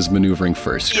 Sable is maneuvering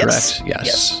first, Yes. correct?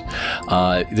 Yes.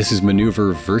 This is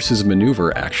maneuver versus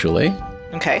maneuver, actually.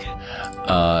 Okay.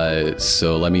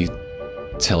 So let me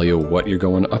tell you what you're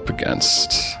going up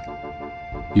against.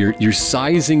 You're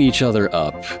sizing each other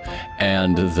up,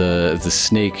 and the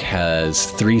snake has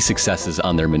 3 successes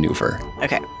on their maneuver.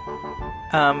 Okay.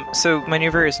 So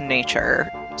maneuver is nature.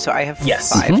 So I have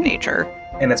Yes. 5 nature.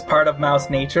 And it's part of mouse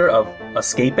nature of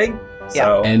escaping.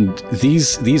 So And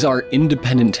these are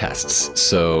independent tests.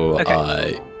 So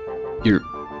Okay.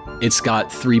 it's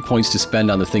got 3 points to spend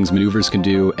on the things maneuvers can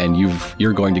do, and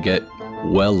you're going to get,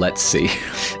 well, let's see.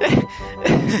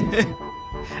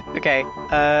 Okay.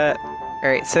 All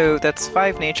right. So that's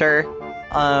 5 nature.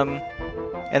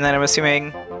 And then I'm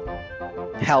assuming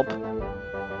help,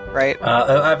 right?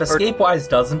 if escape wise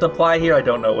doesn't apply here, I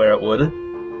don't know where it would.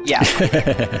 Yeah.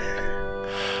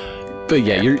 But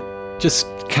yeah, you're just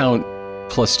count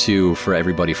 +2 for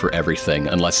everybody for everything,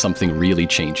 unless something really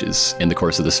changes in the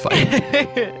course of this fight.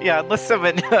 Yeah. Unless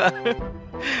someone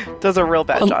does a real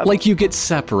bad job. Like you get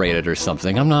separated or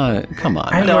something. I'm not. Come on.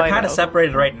 I mean, No, we're I kind know. of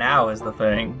separated right now, is the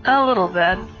thing. A little bit.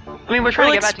 I mean, we're We're trying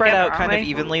to like get back spread together, out kind of aren't we?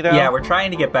 evenly, though. Yeah, we're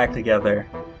trying to get back together.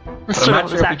 Let's But sort I'm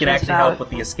of not sure if we can this actually out. help with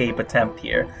the escape attempt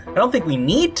here. I don't think we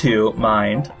need to,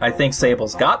 mind. I think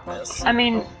Sable's got this. I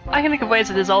mean, I can think of ways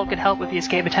that Isolde could help with the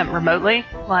escape attempt remotely.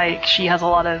 Like, she has a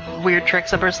lot of weird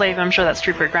tricks up her sleeve. I'm sure that's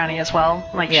true for Granny as well.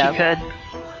 Like, Yeah. she could.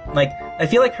 Like, I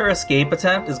feel like her escape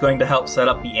attempt is going to help set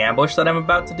up the ambush that I'm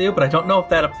about to do, but I don't know if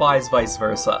that applies vice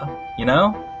versa. You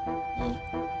know?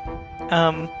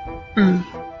 Hmm.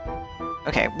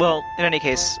 Okay. Well, in any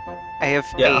case, I have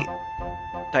Yeah. 8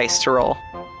 dice to roll.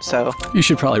 So You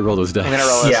should probably roll those dice. I'm gonna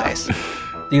roll those Yeah. dice.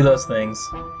 Do those things.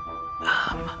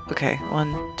 Okay.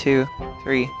 1, 2,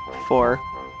 3, 4.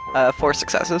 4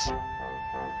 successes.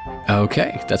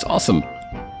 Okay, that's awesome.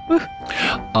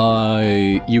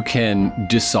 You can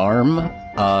disarm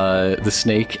the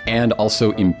snake and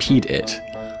also impede it,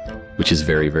 which is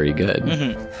very, very good.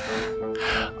 Mm-hmm.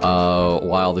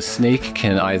 While the snake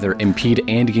can either impede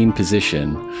and gain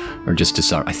position, or just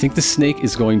disarm. I think the snake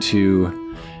is going to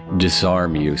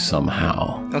disarm you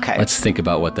somehow. Okay. Let's think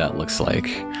about what that looks like.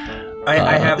 I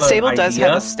have an Sable does idea.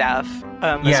 have a staff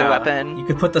as a weapon. You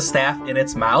could put the staff in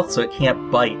its mouth so it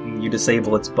can't bite, and you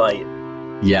disable its bite.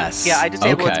 Yes. Yeah, I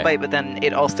disable its Okay. bite, but then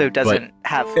it also doesn't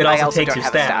have. it I also also takes don't your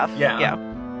have staff, a staff.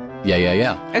 yeah.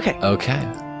 Yeah. Okay. Okay.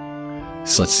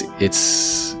 So let's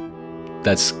see.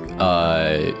 That's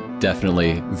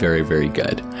definitely very, very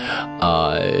good.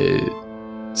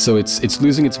 So it's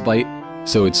losing its bite.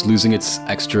 So it's losing its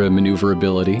extra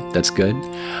maneuverability. That's good.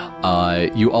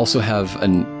 You also have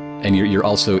and you're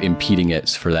also impeding it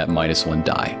for that -1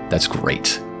 die. That's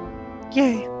great.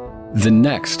 Yay. The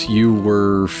next, you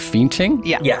were feinting.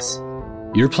 Yeah. Yes.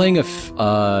 You're playing a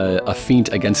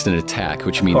feint against an attack,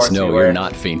 which means course no, we were. you're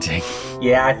not feinting.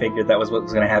 Yeah, I figured that was what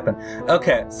was going to happen.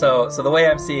 Okay, so the way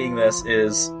I'm seeing this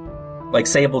is, like,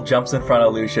 Sable jumps in front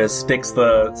of Lucius, sticks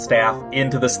the staff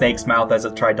into the snake's mouth as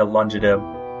it tried to lunge at him,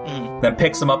 then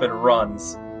picks him up and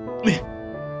runs.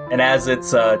 And as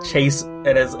it's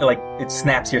it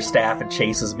snaps your staff and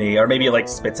chases me, or maybe it, like,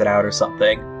 spits it out or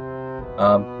something.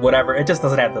 Whatever, it just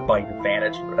doesn't have the bite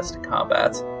advantage for the rest of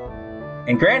combat.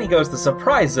 And Granny goes to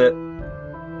surprise it,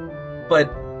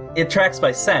 but it tracks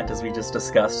by scent, as we just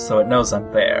discussed, so it knows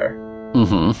I'm there,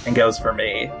 Mm-hmm. and goes for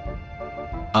me.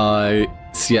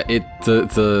 So yeah,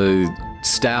 the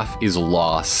staff is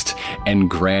lost, and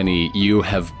Granny, you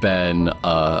have been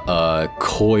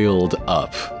coiled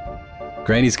up.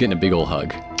 Granny's getting a big ol'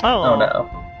 hug. Oh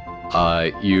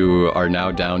no. You are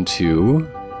now down to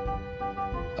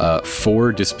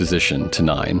 4 disposition to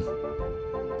 9.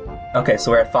 Okay,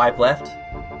 so we're at 5 left?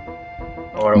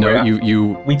 Or No, we're at-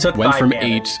 you We took went 5 from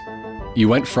damage. 8. You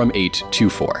went from 8 to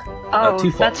 4. Oh,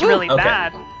 2-4. that's really Okay.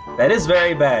 bad. That is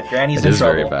very bad. Granny's It in is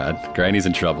trouble. very bad. Granny's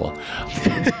in trouble.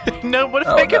 No, what if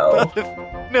Oh, I get no. both?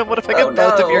 No, what if I Oh, get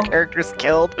both of your no. characters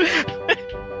killed?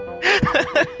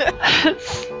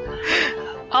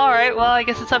 Alright, well, I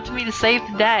guess it's up to me to save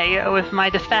the day with my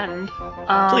defend.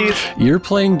 Please. You're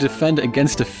playing defend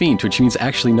against a feint, which means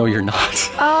actually no, you're not.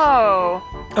 Oh.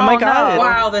 Oh my no. God.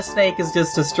 Wow, this snake is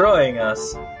just destroying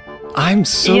us. I'm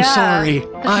so Yeah, sorry. this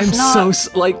I'm is not-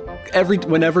 so like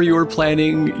whenever you were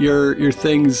planning your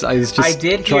things, I was just I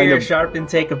did hear trying your to. sharp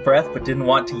intake of breath, but didn't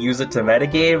want to use it to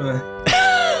metagame.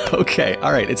 Okay,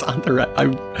 all right, it's on the.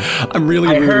 I'm really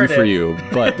I rooting heard for it. you,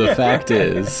 but the fact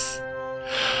is,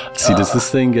 let's see, does this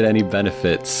thing get any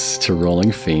benefits to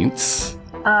rolling feints?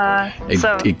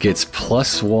 So It gets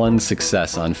 +1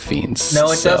 success on feints.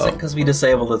 No, it so- doesn't, because we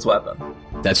disabled its weapon.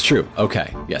 That's true.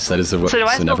 Okay. Yes, that is a. So do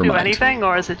I still never do mind. anything,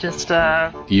 or is it just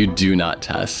You do not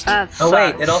test. Oh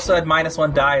wait, it also had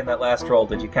 -1 die in that last roll.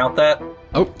 Did you count that?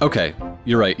 Oh, okay.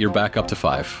 You're right. You're back up to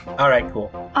 5. Alright, cool.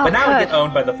 Oh, but now we good. get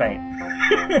owned by the Feint.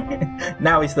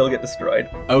 Now we still get destroyed.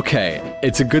 Okay.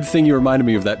 It's a good thing you reminded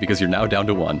me of that because you're now down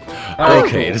to 1. Oh,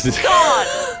 okay. cool. This is. God?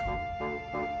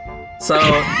 So,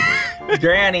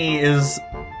 Granny is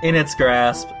in its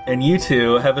grasp, and you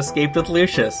two have escaped with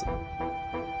Lucius.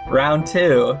 Round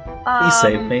 2. Please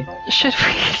save me. Should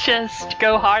we just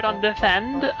go hard on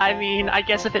defend? I mean, I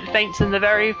guess if it faints in the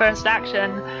very first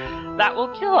action, that will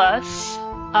kill us.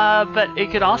 But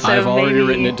it could also I've already maybe...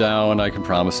 written it down. I can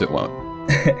promise it won't.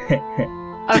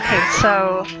 Okay,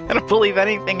 so I don't believe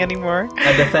anything anymore.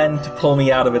 A defend to pull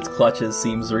me out of its clutches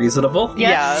seems reasonable. yes,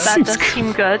 Yeah. that Seems does good.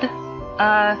 seem good.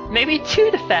 Maybe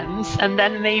 2 defends, and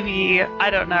then maybe, I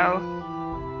don't know.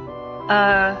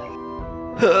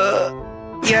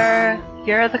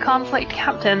 You're the conflict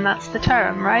captain, that's the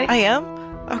term, right? I am?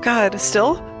 Oh god,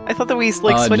 still? I thought that we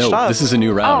switched no, off. this is a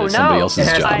new round. Oh, It's somebody no. else's It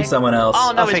has to job. be someone else.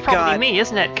 Oh no, Oh, it's thank probably God. me,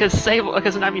 isn't it? Because Sable,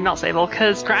 not Sable,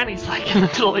 because Granny's like in the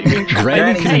middle of being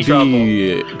Granny Granny's can in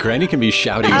be. Granny can be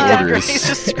shouting Yeah, orders Granny's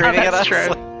just screaming at that's us. true.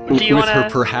 like- Do you with her wanna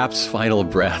perhaps final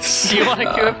breaths. do you want to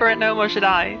go for it, Gnome, or should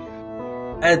I?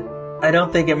 I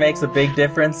don't think it makes a big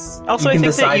difference. Also, you I can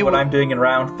think that decide you what were- I'm doing in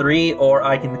round 3, or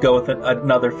I can go with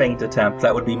another feint attempt.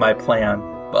 That would be my plan.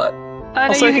 But No,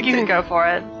 Also, I you think can that- go for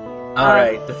it.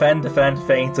 alright, defend,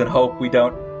 feint, and hope we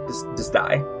don't just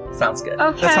die. Sounds good.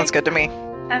 Okay. That sounds good to me.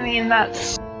 I mean,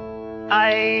 that's.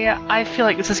 I feel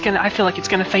like this is gonna. I feel like it's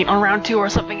gonna faint on round 2 or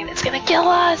something, and it's gonna kill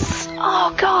us.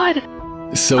 Oh God.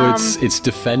 So it's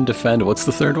defend. What's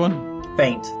the third one?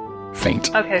 Feint.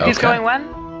 Faint. Okay, who's going when?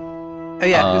 Oh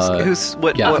yeah, Uh, who's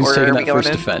what Yeah, who's order taking are we that going first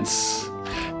in? defense?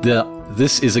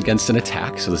 This is against an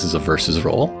attack, so this is a versus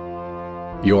roll.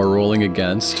 You are rolling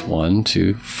against 1,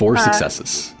 2, 4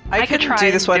 successes. I could can try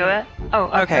do this and one. do it. Oh,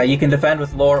 okay. Okay. You can defend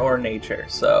with lore or nature,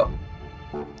 so.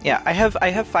 Yeah, I have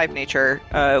 5 nature.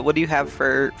 What do you have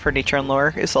for nature and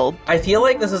lore, Isolde? I feel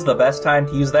like this is the best time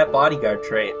to use that bodyguard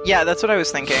trait. Yeah, that's what I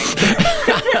was thinking.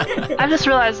 I just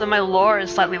realized that my lore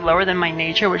is slightly lower than my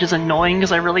nature, which is annoying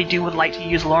because I really would like to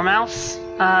use lore mouse.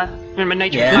 My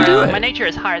nature, Yeah. Do it. my nature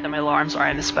is higher than my lore. I'm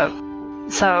sorry, I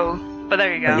misspoke. So, but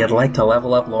there you But go. you'd like to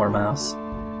level up lore mouse.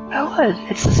 I would.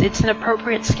 It's an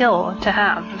appropriate skill to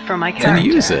have for my character. Then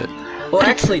use it. Well,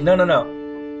 actually, no.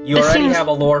 You This already seems- have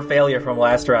a lore failure from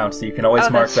last round, so you can always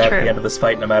Oh, mark that's that at true. the end of this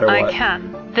fight no matter I what.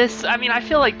 can. I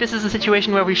feel like this is a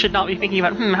situation where we should not be thinking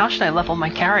about, how should I level my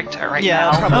character right Yeah,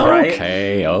 now? probably.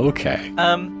 Right? Okay.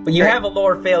 But you have a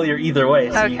lore failure either way,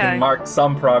 so you Okay. can mark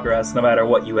some progress no matter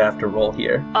what you have to roll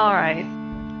here. Alright.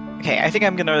 Okay, I think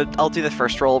I'll do the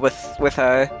first roll with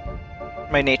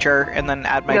my nature, and then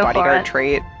add my Go for bodyguard it.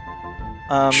 trait.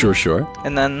 Sure.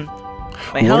 And then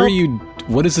my What health.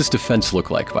 What does this defense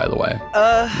look like, by the way?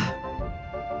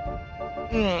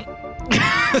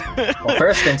 Well,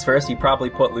 first things first, you probably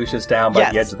put Lucius down by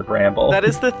the Yes. edge of the bramble. That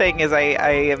is the thing, is I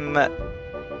am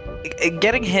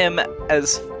getting him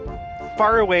as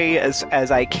far away as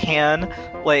I can,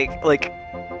 like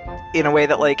in a way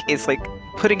that is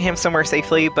putting him somewhere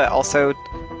safely, but also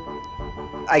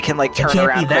I can It turn can't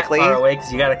around be that quickly. far away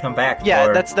because you gotta come back. Yeah,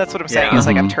 for... that's what I'm saying. Yeah. Is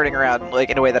I'm Mhm. turning around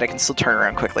in a way that I can still turn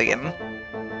around quickly and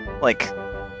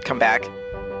come back.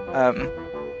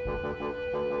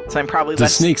 So I'm probably The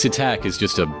less. snake's attack is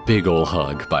just a big ol'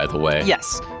 hug, by the way.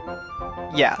 Yes.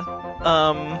 Yeah.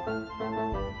 I'm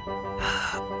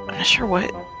not sure what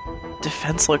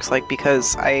defense looks like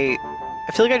because I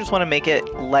feel like I just want to make it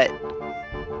let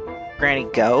Granny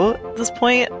go at this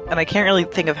point, and I can't really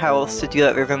think of how else to do that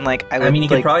other than I would you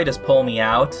could probably just pull me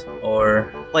out, or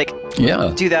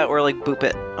Yeah. do that or boop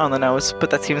it on the nose, but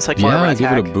that seems like more of Yeah, an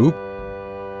give attack. it a boop.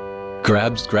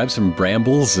 Grab some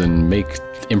brambles and make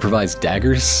improvised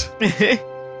daggers.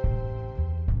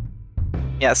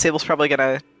 Yeah, Sable's probably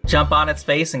gonna. jump on its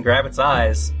face and grab its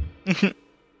eyes.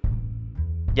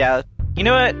 Yeah, you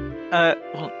know what?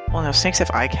 Well, no, snakes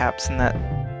have eye caps, and that.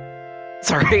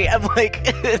 Sorry, I'm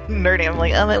nerdy.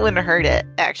 I'm it wouldn't hurt it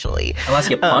actually. Unless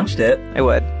you punched it. It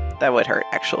would. That would hurt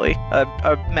actually.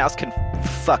 A mouse can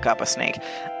fuck up a snake.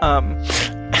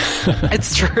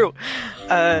 It's true.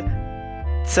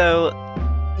 So,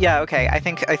 yeah, okay. I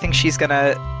think she's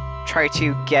gonna try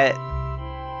to get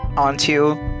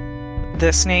onto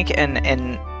the snake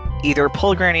and either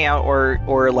pull Granny out or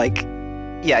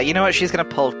yeah, you know what? She's gonna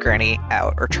pull Granny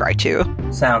out or try to.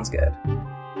 Sounds good.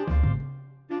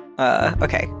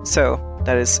 Okay. So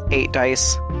that is 8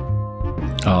 dice.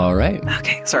 All right.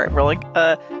 Okay, sorry, rolling.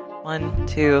 1,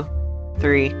 2,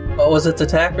 3, What was its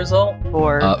attack result?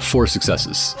 4, 4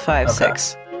 successes. 5, Okay.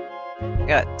 6.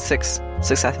 Got 6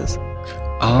 successes.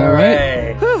 All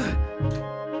right. Hooray. Whew.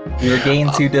 We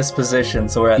regained 2 disposition,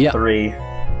 so we're at Yeah. 3.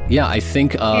 Yeah, I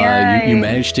think you Yay.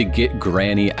 managed to get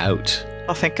Granny out.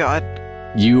 Oh, thank God.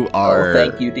 You are. Oh,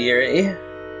 thank you, dearie.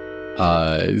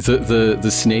 The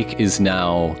snake is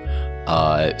now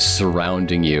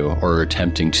surrounding you, or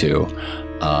attempting to.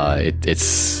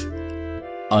 It's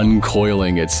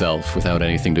uncoiling itself without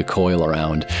anything to coil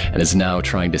around, and is now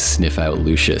trying to sniff out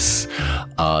Lucius.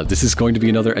 This is going to be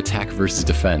another attack versus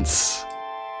defense.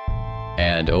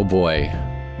 And oh boy.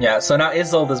 Yeah, so now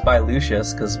Isolde is by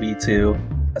Lucius, because we two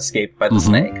escaped by the Mhm.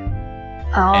 snake.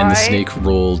 And the snake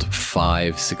rolled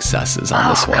 5 successes on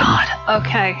this one. God.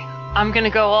 Okay. I'm gonna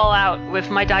go all out with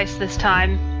my dice this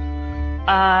time.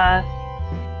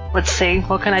 Let's see.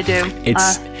 What can I do?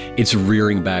 It's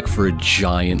rearing back for a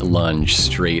giant lunge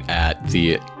straight at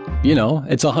the.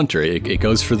 It's a hunter. It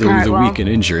goes for the Alright, well. weak and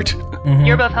injured. Mhm.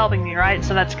 You're both helping me, right?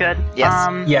 So that's good. Yes.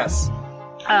 Yes.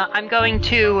 I'm going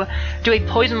to do a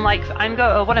poison-like.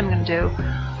 What I'm going to do?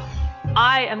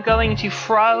 I am going to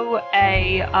throw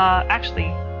a. Actually,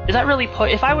 is that really?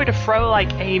 If I were to throw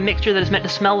like a mixture that is meant to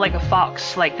smell like a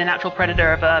fox, like the natural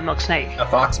predator of a milk snake. A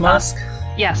fox musk?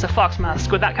 Yes, a fox musk.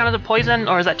 Would that count as a poison,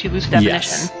 or is that too loose a definition?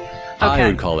 Yes. Okay. I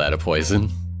would call that a poison.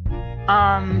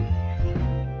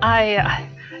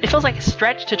 It feels like a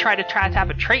stretch to try to tap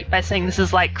a trait by saying this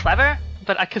is like clever,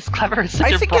 but because clever is I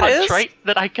such a think it broad is. trait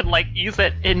that I can like use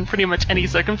it in pretty much any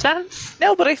circumstance.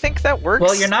 No, but I think that works.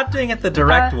 Well, you're not doing it the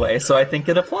direct way, so I think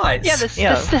it applies. Yeah,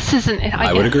 this isn't.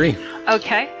 I would agree.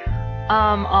 Okay.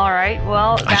 All right.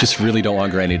 Well, I just really don't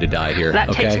want Granny to die here. that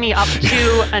okay? takes me up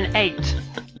to an 8.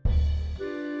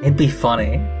 It'd be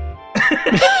funny.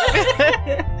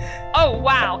 Oh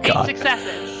wow! 8 God.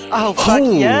 successes. Oh, fuck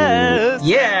Oh. yes!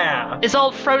 Yeah!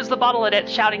 Isolde throws the bottle at it,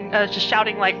 just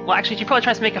shouting like. Well, actually, she probably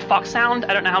tries to make a fox sound.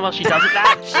 I don't know how well she does at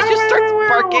that. She just starts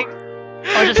barking.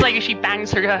 Or just like if she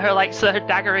bangs her her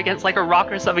dagger against like a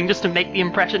rock or something, just to make the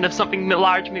impression of something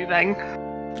large moving,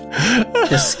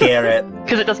 Just scare it.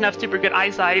 because it doesn't have super good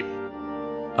eyesight.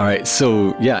 All right,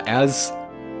 so yeah, as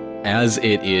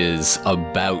it is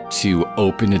about to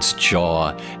open its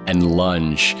jaw and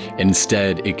lunge,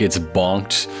 instead it gets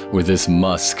bonked with this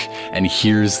musk and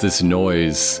hears this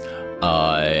noise,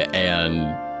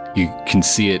 and you can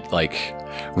see it like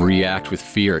react with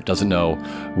fear. It doesn't know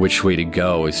which way to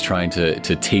go. It's trying to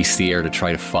taste the air to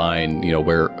try to find,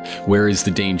 where is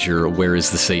the danger, where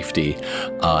is the safety,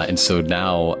 and so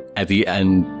now at the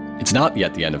end. It's not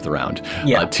yet the end of the round.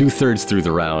 Yeah. 2/3 through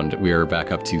the round, we are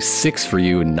back up to 6 for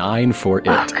you, 9 for it.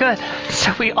 Oh, good.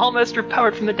 So we almost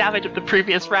recovered from the damage of the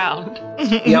previous round.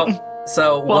 Yep.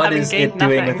 So Well, what having is gained it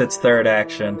doing nothing. with its third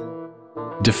action?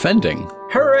 Defending.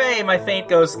 Hooray! My feint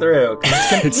goes through. 'cause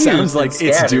it's It confused sounds and like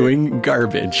it's scattered. doing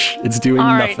garbage. It's doing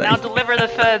All right, nothing. now deliver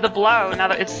the blow. Now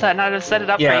that I've set it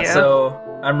up for Yeah, you. so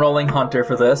I'm rolling Hunter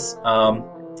for this.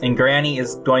 And Granny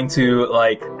is going to,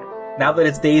 now that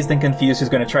it's dazed and confused, she's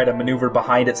going to try to maneuver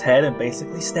behind its head and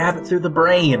basically stab it through the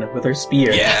brain with her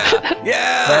spear. Yeah,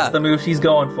 yeah. That's the move she's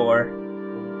going for.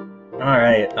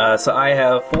 Alright, so I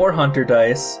have 4 Hunter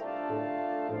dice.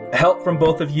 Help from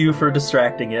both of you for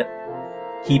distracting it,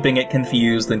 keeping it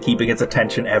confused, and keeping its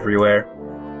attention everywhere.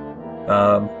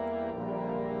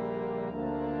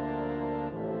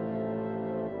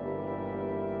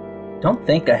 Don't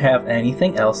think I have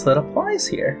anything else that applies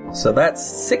here. So that's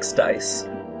 6 dice.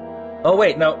 Oh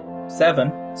wait, no,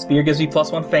 7. Spear gives me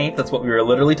 +1 feint. That's what we were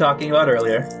literally talking about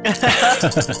earlier.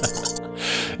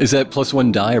 Is that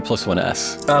 +1 die or +1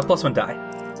 S? +1 die.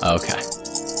 Okay.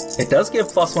 It does give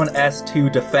 +1 S to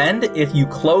defend if you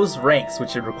close ranks,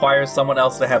 which it requires someone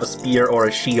else to have a spear or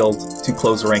a shield to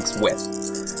close ranks with.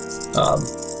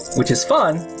 Which is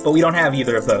fun, but we don't have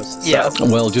either of those. So Yeah.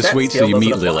 Well, just that wait skill till you meet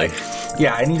doesn't apply. Lily.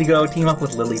 Yeah, I need to go team up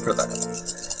with Lily for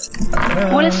that.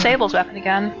 What is Sable's weapon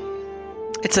again?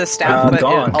 It's a staff, but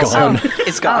gone. it also Gone.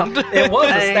 it's gone. It was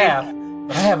a Hey. staff,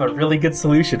 but I have a really good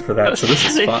solution for that, so this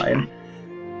is fine.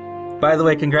 By the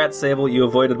way, congrats, Sable. You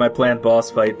avoided my planned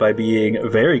boss fight by being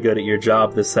very good at your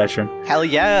job this session. Hell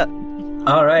yeah!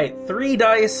 All right, 3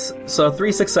 dice, so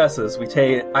 3 successes.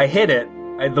 I hit it.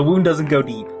 The wound doesn't go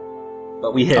deep,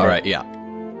 but we hit All it. right, yeah.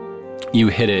 You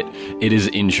hit it. It is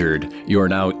injured. You are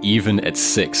now even at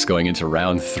 6 going into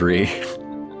round 3.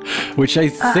 Which I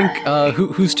think,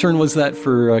 whose turn was that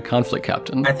for Conflict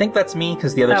Captain? I think that's me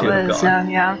because the other That 2 have was gone.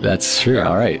 yeah. That's true.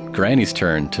 All right. Granny's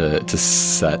turn to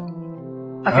set.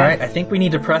 Okay. All right, I think we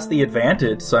need to press the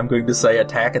advantage, so I'm going to say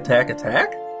attack, attack,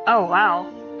 attack. Oh wow.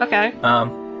 Okay.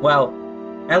 Well,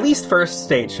 At least first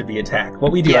stage should be attack.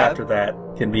 What we do Yeah. after that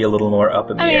can be a little more up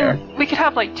in the air. We could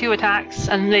have like 2 attacks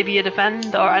and maybe a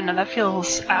defend, or I don't know. That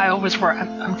feels.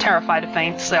 I'm terrified of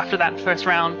feints. So after that first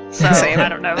round, so Same. I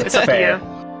don't know. It's up to fair. you.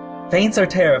 Feints are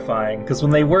terrifying, because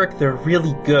when they work, they're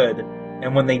really good,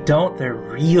 and when they don't, they're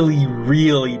really,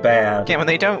 really bad. Yeah, when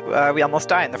they don't, we almost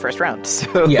die in the first round.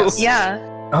 So Yes. Yeah.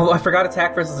 Oh, I forgot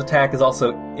attack versus attack is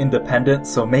also independent,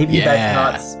 so maybe Yeah.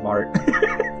 that's not smart.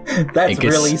 That's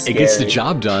really scary. It gets the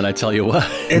job done, I tell you what.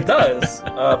 It does,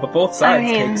 but both sides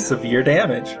mean- take severe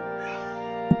damage.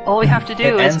 All we have to do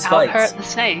It is ends fights. out-hurt the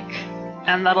snake,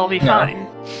 and that'll be Yeah. fine.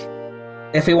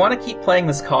 If we want to keep playing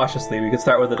this cautiously, we could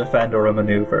start with a defend or a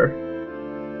maneuver.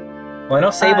 Well, I know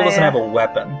Sable doesn't yeah. have a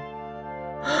weapon.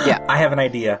 Yeah. I have an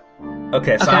idea.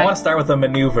 Okay, so I Okay. want to start with a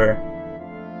maneuver.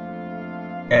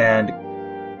 And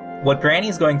what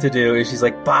Granny's going to do is she's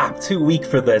like, bah, I'm too weak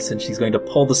for this, and she's going to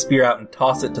pull the spear out and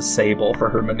toss it to Sable for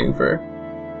her maneuver.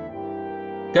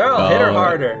 Girl, hit her Oh.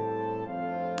 harder.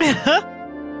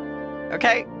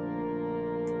 okay.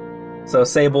 So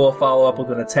Sable will follow up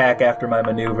with an attack after my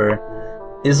maneuver.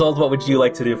 Isolde, what would you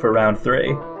like to do for round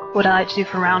 3? What I like to do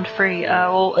for round 3?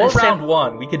 Or round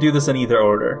 1. We could do this in either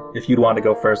order. If you'd want to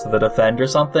go first with a defend or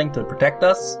something to protect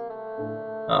us.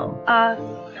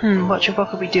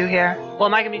 What we do here? What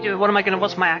am I gonna be doing?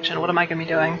 What's my action? What am I gonna be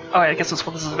doing? Oh, I guess that's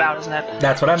what this is about, isn't it?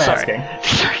 That's what I'm Sorry.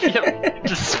 asking. Sorry,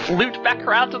 just looped back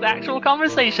around to the actual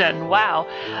conversation. Wow.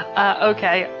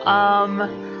 Okay.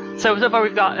 So far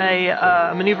we've got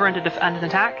a maneuver and an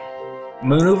attack.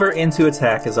 Maneuver into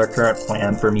attack is our current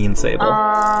plan for me and Sable.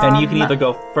 And you can either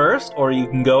go first or you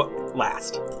can go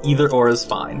last. Either or is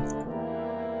fine.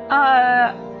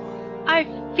 I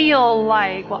feel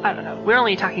like, well, I don't know. We're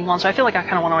only attacking once, so I feel like I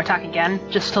kind of want to attack again,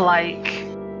 just to like.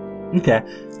 Okay.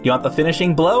 You want the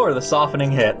finishing blow or the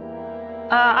softening hit?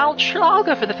 I'll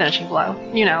go for the finishing blow.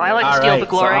 You know, I like to steal Alright, the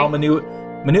glory. so I'll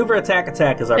maneuver attack is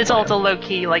our It's plan. also low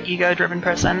key, like ego-driven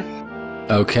person.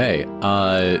 Okay,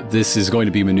 this is going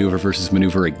to be maneuver versus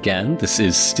maneuver again. This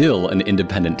is still an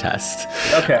independent test.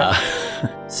 Okay.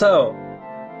 So,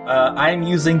 I'm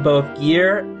using both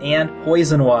gear and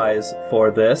poison-wise for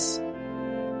this.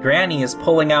 Granny is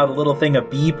pulling out a little thing of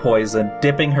bee poison,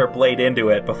 dipping her blade into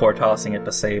it before tossing it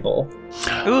to Sable.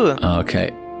 Ooh.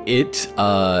 Okay,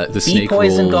 the Bee snake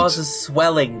poison rolled, causes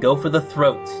swelling. Go for the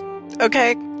throat.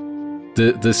 Okay.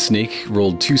 the snake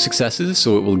rolled 2 successes,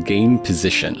 so it will gain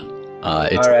position.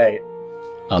 It's All right.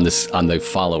 on the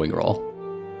following roll.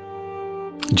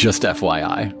 Just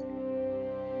FYI.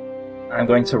 I'm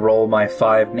going to roll my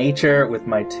 5 nature with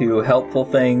my 2 helpful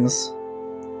things.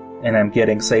 And I'm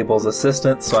getting Sable's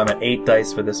assistance, so I'm at 8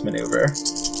 dice for this maneuver.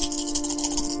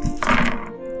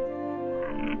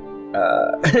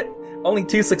 Only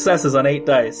 2 successes on 8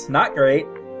 dice. Not great,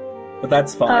 but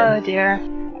that's Oh fine. dear.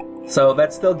 So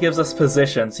that still gives us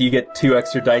position, so you get 2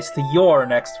 extra dice to your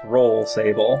next roll,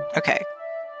 Sable. Okay.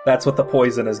 That's what the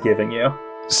poison is giving you.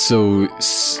 So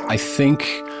I think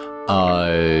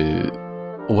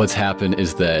what's happened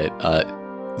is that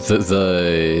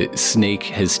the snake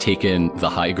has taken the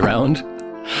high ground,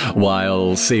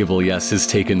 while Sable, yes, has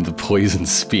taken the poison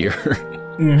spear,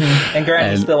 And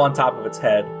Granny's And- still on top of its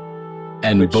head.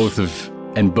 and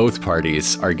both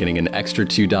parties are getting an extra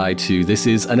 2 die to. This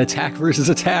is an attack versus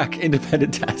attack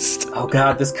independent test. Oh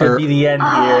god, this could be the end here.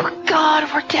 Oh god,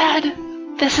 we're dead.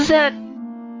 This is it.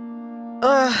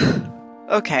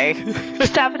 Okay.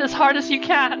 Stab it as hard as you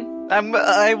can.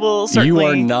 I will certainly. You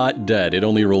are not dead. It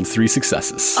only rolled 3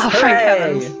 successes. Oh, thank Hooray!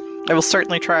 heavens. I will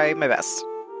certainly try my best.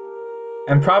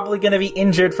 I'm probably gonna be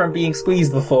injured from being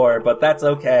squeezed before, but that's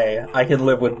okay. I can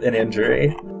live with an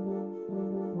injury.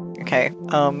 Okay.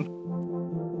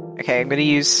 Okay, I'm gonna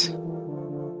use.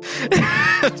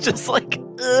 Just like.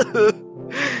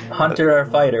 Hunter or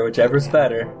fighter, whichever's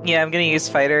better. Yeah, I'm gonna use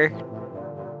fighter.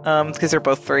 Because they're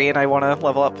both 3 and I want to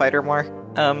level up fighter more.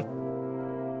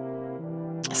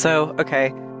 So, okay.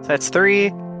 So that's 3.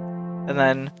 And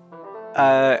then,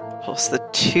 plus the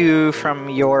 2 from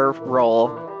your roll.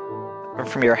 Or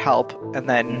from your help. And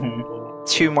then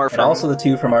 2 more And from also the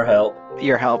 2 from our help.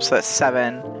 your help. So that's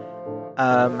 7.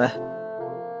 And,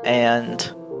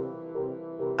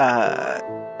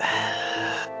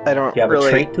 I don't You have really.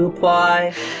 a trait to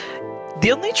apply.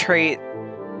 The only trait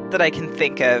that I can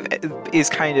think of is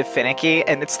kind of finicky,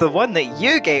 and it's the one that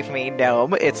you gave me,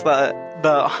 Gnome. It's the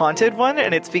haunted one,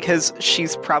 and it's because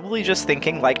she's probably just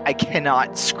thinking, like, I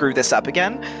cannot screw this up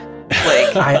again.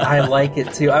 Like, I like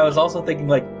it too. I was also thinking,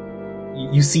 like,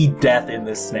 you see death in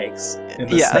this snake's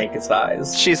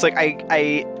eyes. she's like,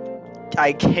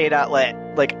 I cannot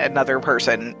let, like, another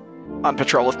person on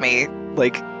patrol with me,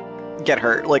 like, get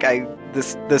hurt. Like,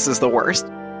 this is the worst.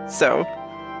 So,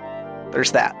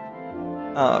 there's that.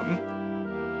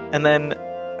 And then,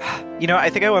 I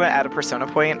think I want to add a persona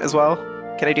point as well.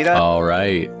 Can I do that? All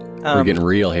right. We're getting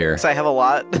real here. So I have a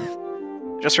lot.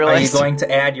 Just Are realized. you going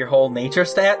to add your whole nature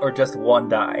stat or just one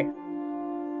die?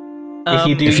 If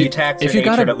you do, you tax your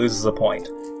nature and it loses a point.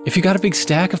 If you got a big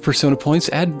stack of persona points,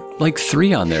 add like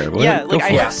 3 on there. Yeah, Go like I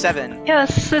for it. have 7.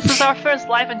 Yes, this is our first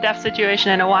life and death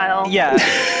situation in a while. Yeah,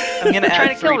 I'm gonna Trying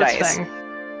add to 3 kill this dice. thing.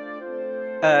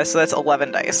 So that's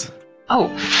 11 dice, Oh,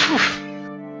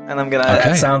 and I'm gonna. Okay.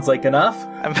 That sounds like enough.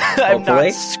 I'm Hopefully.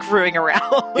 not screwing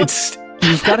around.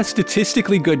 You've got a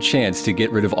statistically good chance to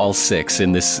get rid of all 6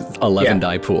 in this 11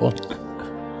 die pool.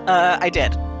 I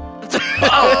did.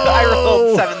 I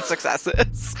rolled 7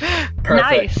 successes.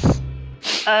 Perfect. nice.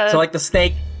 So like the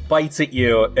snake bites at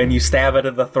you and you stab it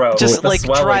in the throat Just with the like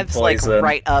swelling drives poison. like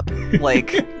right up,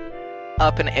 like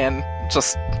up and in.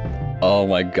 Just Oh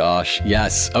my gosh.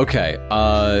 Yes. Okay.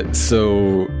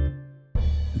 So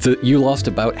you lost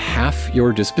about half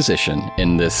your disposition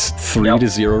in this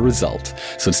 3-0 result.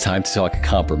 So it's time to talk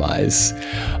compromise.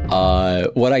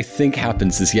 What I think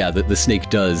happens is, the snake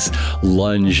does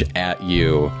lunge at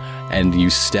you and you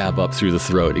stab up through the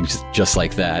throat just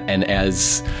like that. And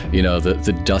as,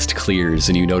 the dust clears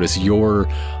and you notice you're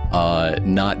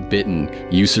not bitten,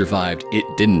 you survived, it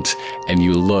didn't. And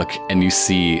you look and you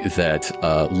see that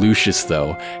Lucius,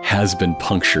 though, has been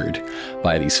punctured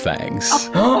by these fangs.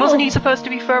 Wasn't he supposed to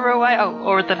be further away? Oh,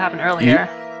 or that happened earlier.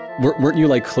 Weren't you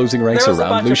like closing ranks There was a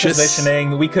around bunch Lucius? of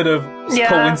positioning. We could have Yeah.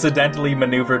 coincidentally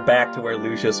maneuvered back to where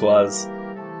Lucius was.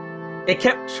 It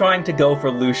kept trying to go for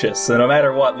Lucius, so no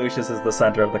matter what, Lucius is the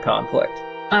center of the conflict.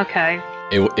 Okay.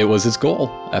 It was his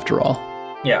goal, after all.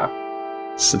 Yeah.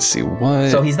 So let's see what.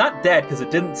 So he's not dead because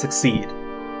it didn't succeed.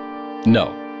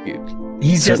 No.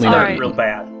 He's just Certainly hurt not. real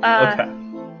bad. Uh,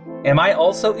 Okay. Am I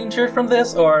also injured from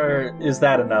this, or is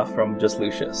that enough from just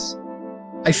Lucius?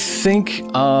 I think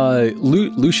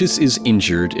Lucius is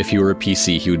injured. If you were a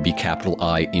PC, he would be capital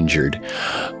I injured.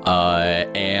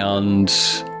 And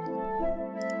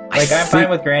Like, I'm fine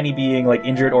with Granny being, like,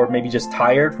 injured or maybe just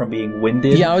tired from being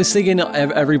winded. Yeah, I was thinking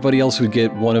everybody else would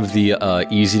get one of the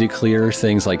easy to clear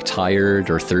things like tired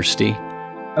or thirsty.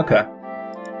 Okay.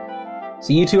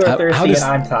 So you two are How thirsty does-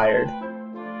 and I'm tired.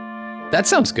 That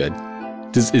sounds good.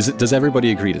 Does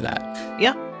everybody agree to that?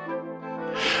 yeah.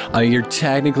 You're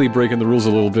technically breaking the rules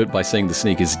a little bit by saying the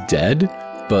snake is dead,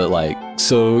 but like,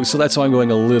 so that's why I'm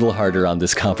going a little harder on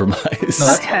this compromise.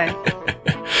 No, Okay.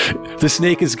 The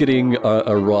snake is getting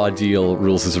a raw deal,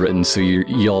 rules is written, so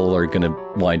y'all are gonna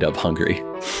wind up hungry.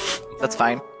 That's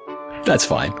fine. That's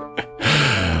fine.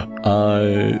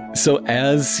 So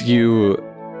as you...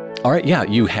 Alright, yeah,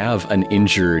 you have an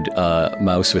injured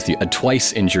mouse with you, a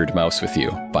twice injured mouse with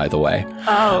you, by the way.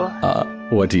 Oh.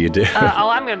 What do you do?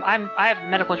 I have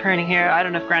medical training here. I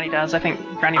don't know if Granny does. I think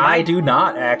Granny might. I do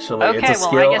not, actually. Okay, it's a well,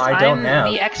 skill I guess I don't I'm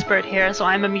have. the expert here, so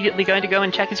I'm immediately going to go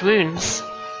and check his wounds.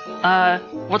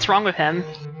 What's wrong with him?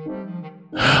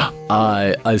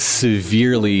 A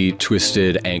severely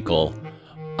twisted ankle.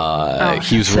 He was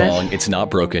that's it? wrong. It's not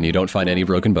broken. You don't find any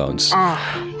broken bones.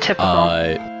 Oh,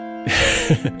 typical.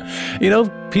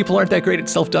 People aren't that great at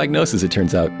self-diagnosis, it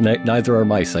turns out. Neither are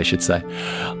mice, I should say.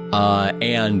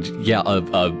 And yeah,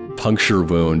 a puncture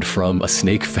wound from a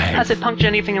snake fang. Has it punctured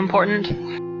anything important?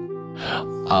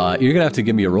 You're gonna have to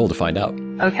give me a roll to find out.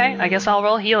 Okay, I guess I'll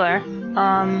roll healer.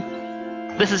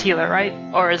 This is healer, right?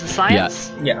 Or is it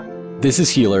science? Yeah. This is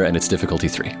healer, and it's difficulty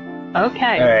 3.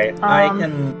 Okay. Alright, I Um,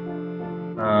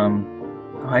 can...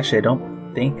 actually, I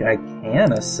don't think I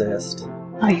can assist.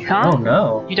 Oh, you can't? Oh,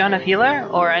 no. You don't have healer?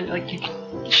 Or,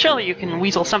 surely you can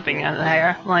weasel something in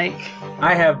there, like...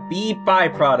 I have bee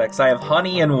byproducts. I have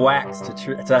honey and wax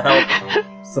to help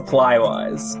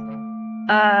supply-wise.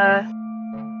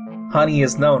 Honey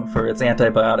is known for its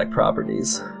antibiotic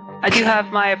properties. I do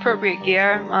have my appropriate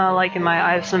gear,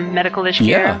 I have some medical-ish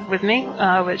Yeah. gear with me,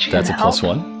 which can That's a help.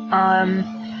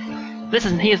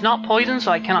 +1. He is not poisoned,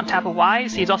 so I cannot tap a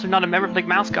wise. He's also not a member of the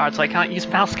Mouse Guard, so I can't use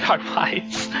Mouse Guard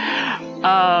wise.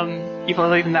 People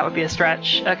believing that would be a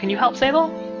stretch. Can you help Sable?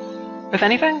 If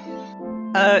anything?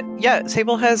 Yeah,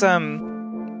 Sable has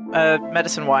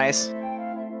medicine wise.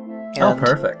 Oh,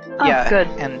 perfect. Oh, yeah, good.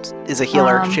 and is a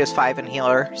healer. Um, She has 5 in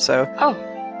healer, so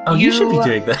Oh, you should be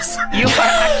doing this. You are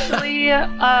actually,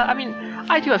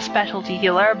 I do have specialty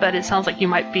healer, but it sounds like you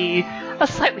might be a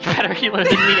slightly better healer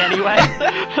than me anyway.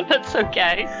 That's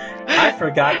okay. I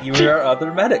forgot you were our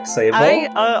other medic, Sable. I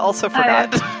also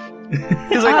forgot.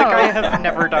 Because I think I have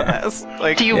never done this.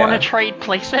 Like, Do you Yeah. want to trade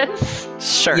places?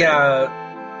 Sure. Yeah.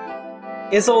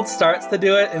 Isolde starts to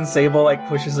do it, and Sable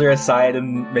pushes her aside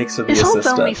and makes her the Isolde's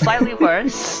assistant. only slightly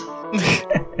worse.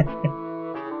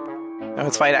 No,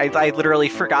 it's fine. I literally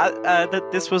forgot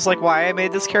that this was like why I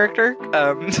made this character.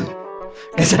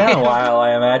 It's been a while,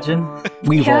 I imagine.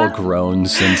 We've Yeah. all grown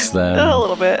since then. A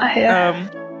little bit. Yeah.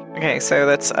 Okay, so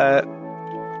that's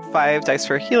 5 dice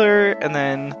for a healer, and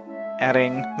then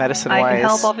adding medicine I wise. can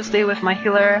help, obviously, with my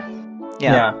healer.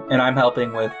 Yeah. And I'm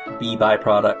helping with bee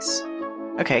byproducts.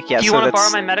 Okay. Yeah. Do you so want to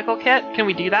that's... borrow my medical kit? Can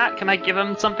we do that? Can I give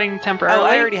him something Oh, temporarily?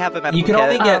 I already have a medical You can kit.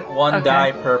 only get Oh, one okay.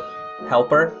 die per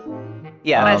helper.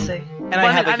 Yeah. I Um, see. and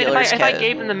I have a if healer's I kit.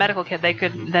 gave them the medical kit, they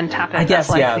could then tap it. I guess, as,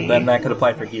 like, yeah, the- then that could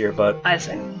apply for gear, but I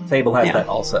see. Fable has Yeah. that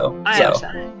also. I so.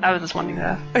 understand. I was just wondering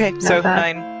that. Okay, so Not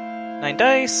bad. nine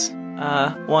dice.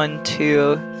 1,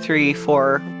 2, 3,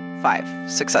 4, 5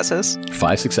 successes.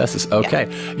 5 successes. Okay.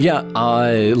 Yeah.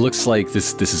 It looks like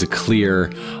this is a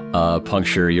clear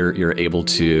puncture. You're able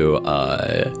to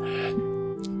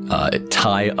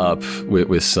tie up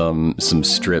with some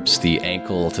strips the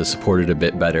ankle to support it a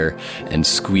bit better and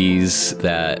squeeze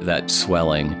that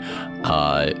swelling.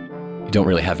 You don't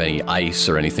really have any ice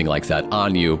or anything like that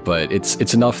on you, but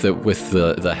it's enough that with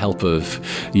the help of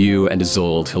you and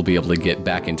Isolde, he'll be able to get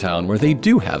back in town where they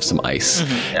do have some ice.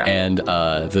 Yeah. And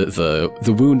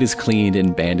the wound is cleaned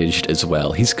and bandaged as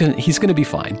well. He's gonna be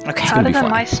fine. Okay. He's How gonna do be the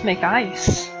fine. mice make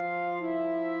ice?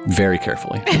 Very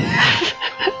carefully.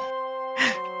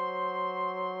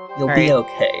 You'll All be right.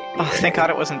 okay. Oh, thank God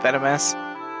it wasn't venomous.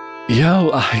 Yo,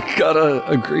 I gotta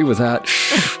agree with that.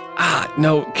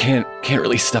 No, can't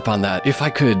really step on that. If I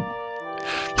could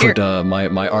put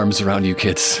my arms around you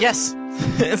kids. Yes.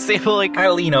 Sable, like, I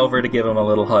lean over to give him a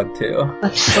little hug too.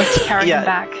 Let's carry Yeah. him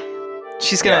back.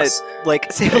 she's gonna, Yes.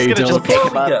 like, Sable's Hey, gonna don't just pick Before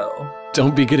him we up. go.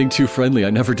 Don't be getting too friendly. I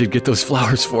never did get those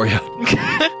flowers for you.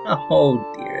 Oh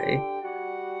dearie.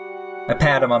 I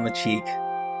pat him on the cheek.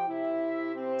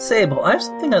 Sable, I have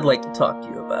something I'd like to talk to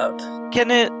you about.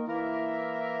 Can it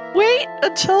wait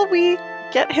until we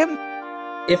get him?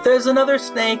 If there's another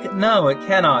snake, no, it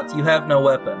cannot. You have no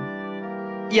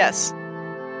weapon. Yes.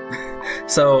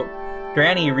 So,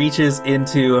 Granny reaches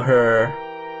into her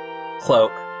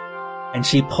cloak, and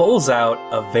she pulls out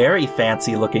a very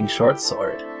fancy-looking short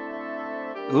sword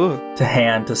Ooh. to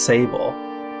hand to Sable.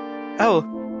 Oh,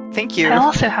 thank you. I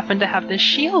also happen to have this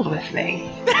shield with me.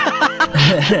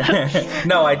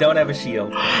 No, I don't have a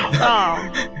shield. Oh,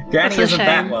 Granny That's a isn't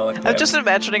that shame. well equipped. I'm just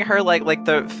imagining her like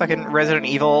the fucking Resident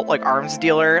Evil like arms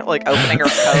dealer like opening her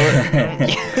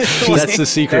coat. That's the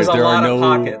secret. There's a There lot are of no.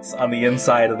 pockets on the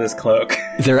inside of this cloak.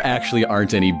 There actually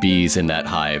aren't any bees in that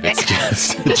hive. It's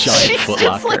just a giant She's just,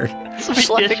 footlocker.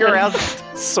 schlepping ridiculous. around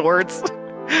swords.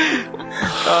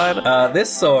 God.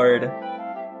 This sword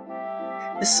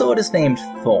is named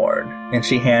Thorn, and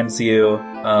she hands you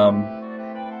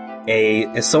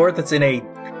a sword that's in a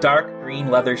dark green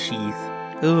leather sheath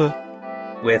Ooh.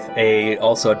 with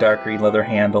also a dark green leather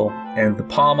handle, and the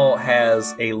pommel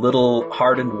has a little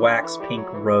hardened wax pink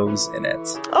rose in it.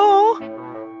 Oh,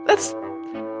 that's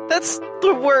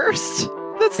the worst.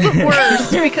 That's the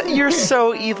worst because you're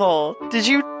so evil.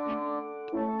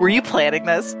 Were you planning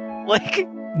this? Like,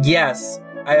 Yes,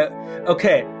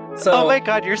 okay. So oh my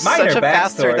God, you're minor such a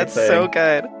bastard. backstory That's thing. so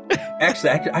good. Actually,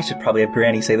 I should probably have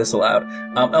Granny say this aloud.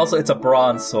 Also, it's a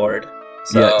bronze sword.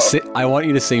 So, Yeah, I want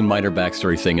you to say minor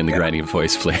backstory thing in the Granny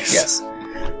voice, please. yes.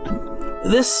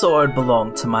 This sword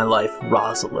belonged to my wife,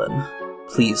 Rosalind.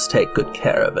 Please take good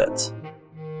care of it.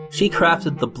 She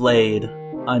crafted the blade.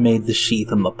 I made the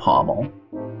sheath and the pommel.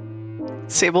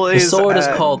 Sable The is sword is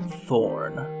called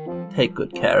Thorn. Take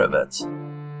good care of it.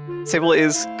 Sable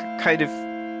is kind of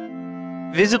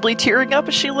visibly tearing up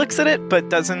as she looks at it, but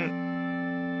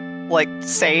doesn't like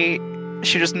say.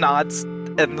 She just nods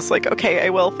and is like, "Okay, I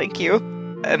will, thank you."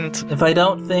 And If I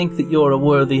don't think that you're a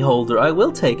worthy holder, I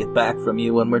will take it back from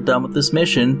you when we're done with this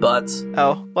mission, but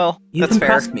oh well, you've that's fair.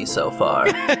 impressed me so far.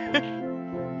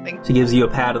 She gives you a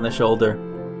pat on the shoulder.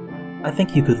 I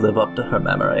think you could live up to her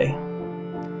memory.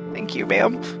 Thank you,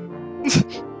 ma'am.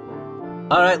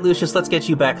 Alright, Lucius, let's get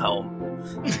you back home.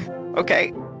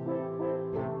 Okay.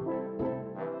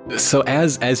 So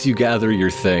as you gather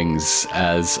your things,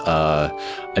 as a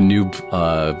new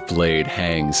blade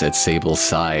hangs at Sable's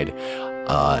side,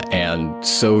 and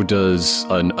so does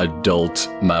an adult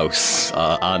mouse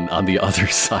on the other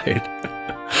side.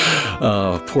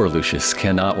 Poor Lucius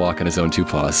cannot walk on his own two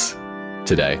paws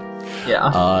today.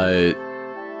 Yeah.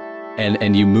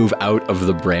 And you move out of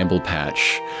the bramble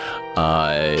patch.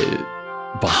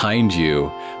 Behind you,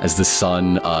 as the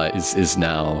sun is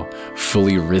now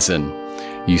fully risen,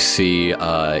 you see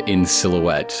in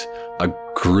silhouette a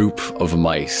group of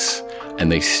mice,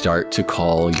 and they start to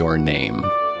call your name.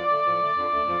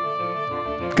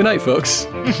 Good night, folks.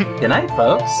 Good night,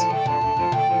 folks.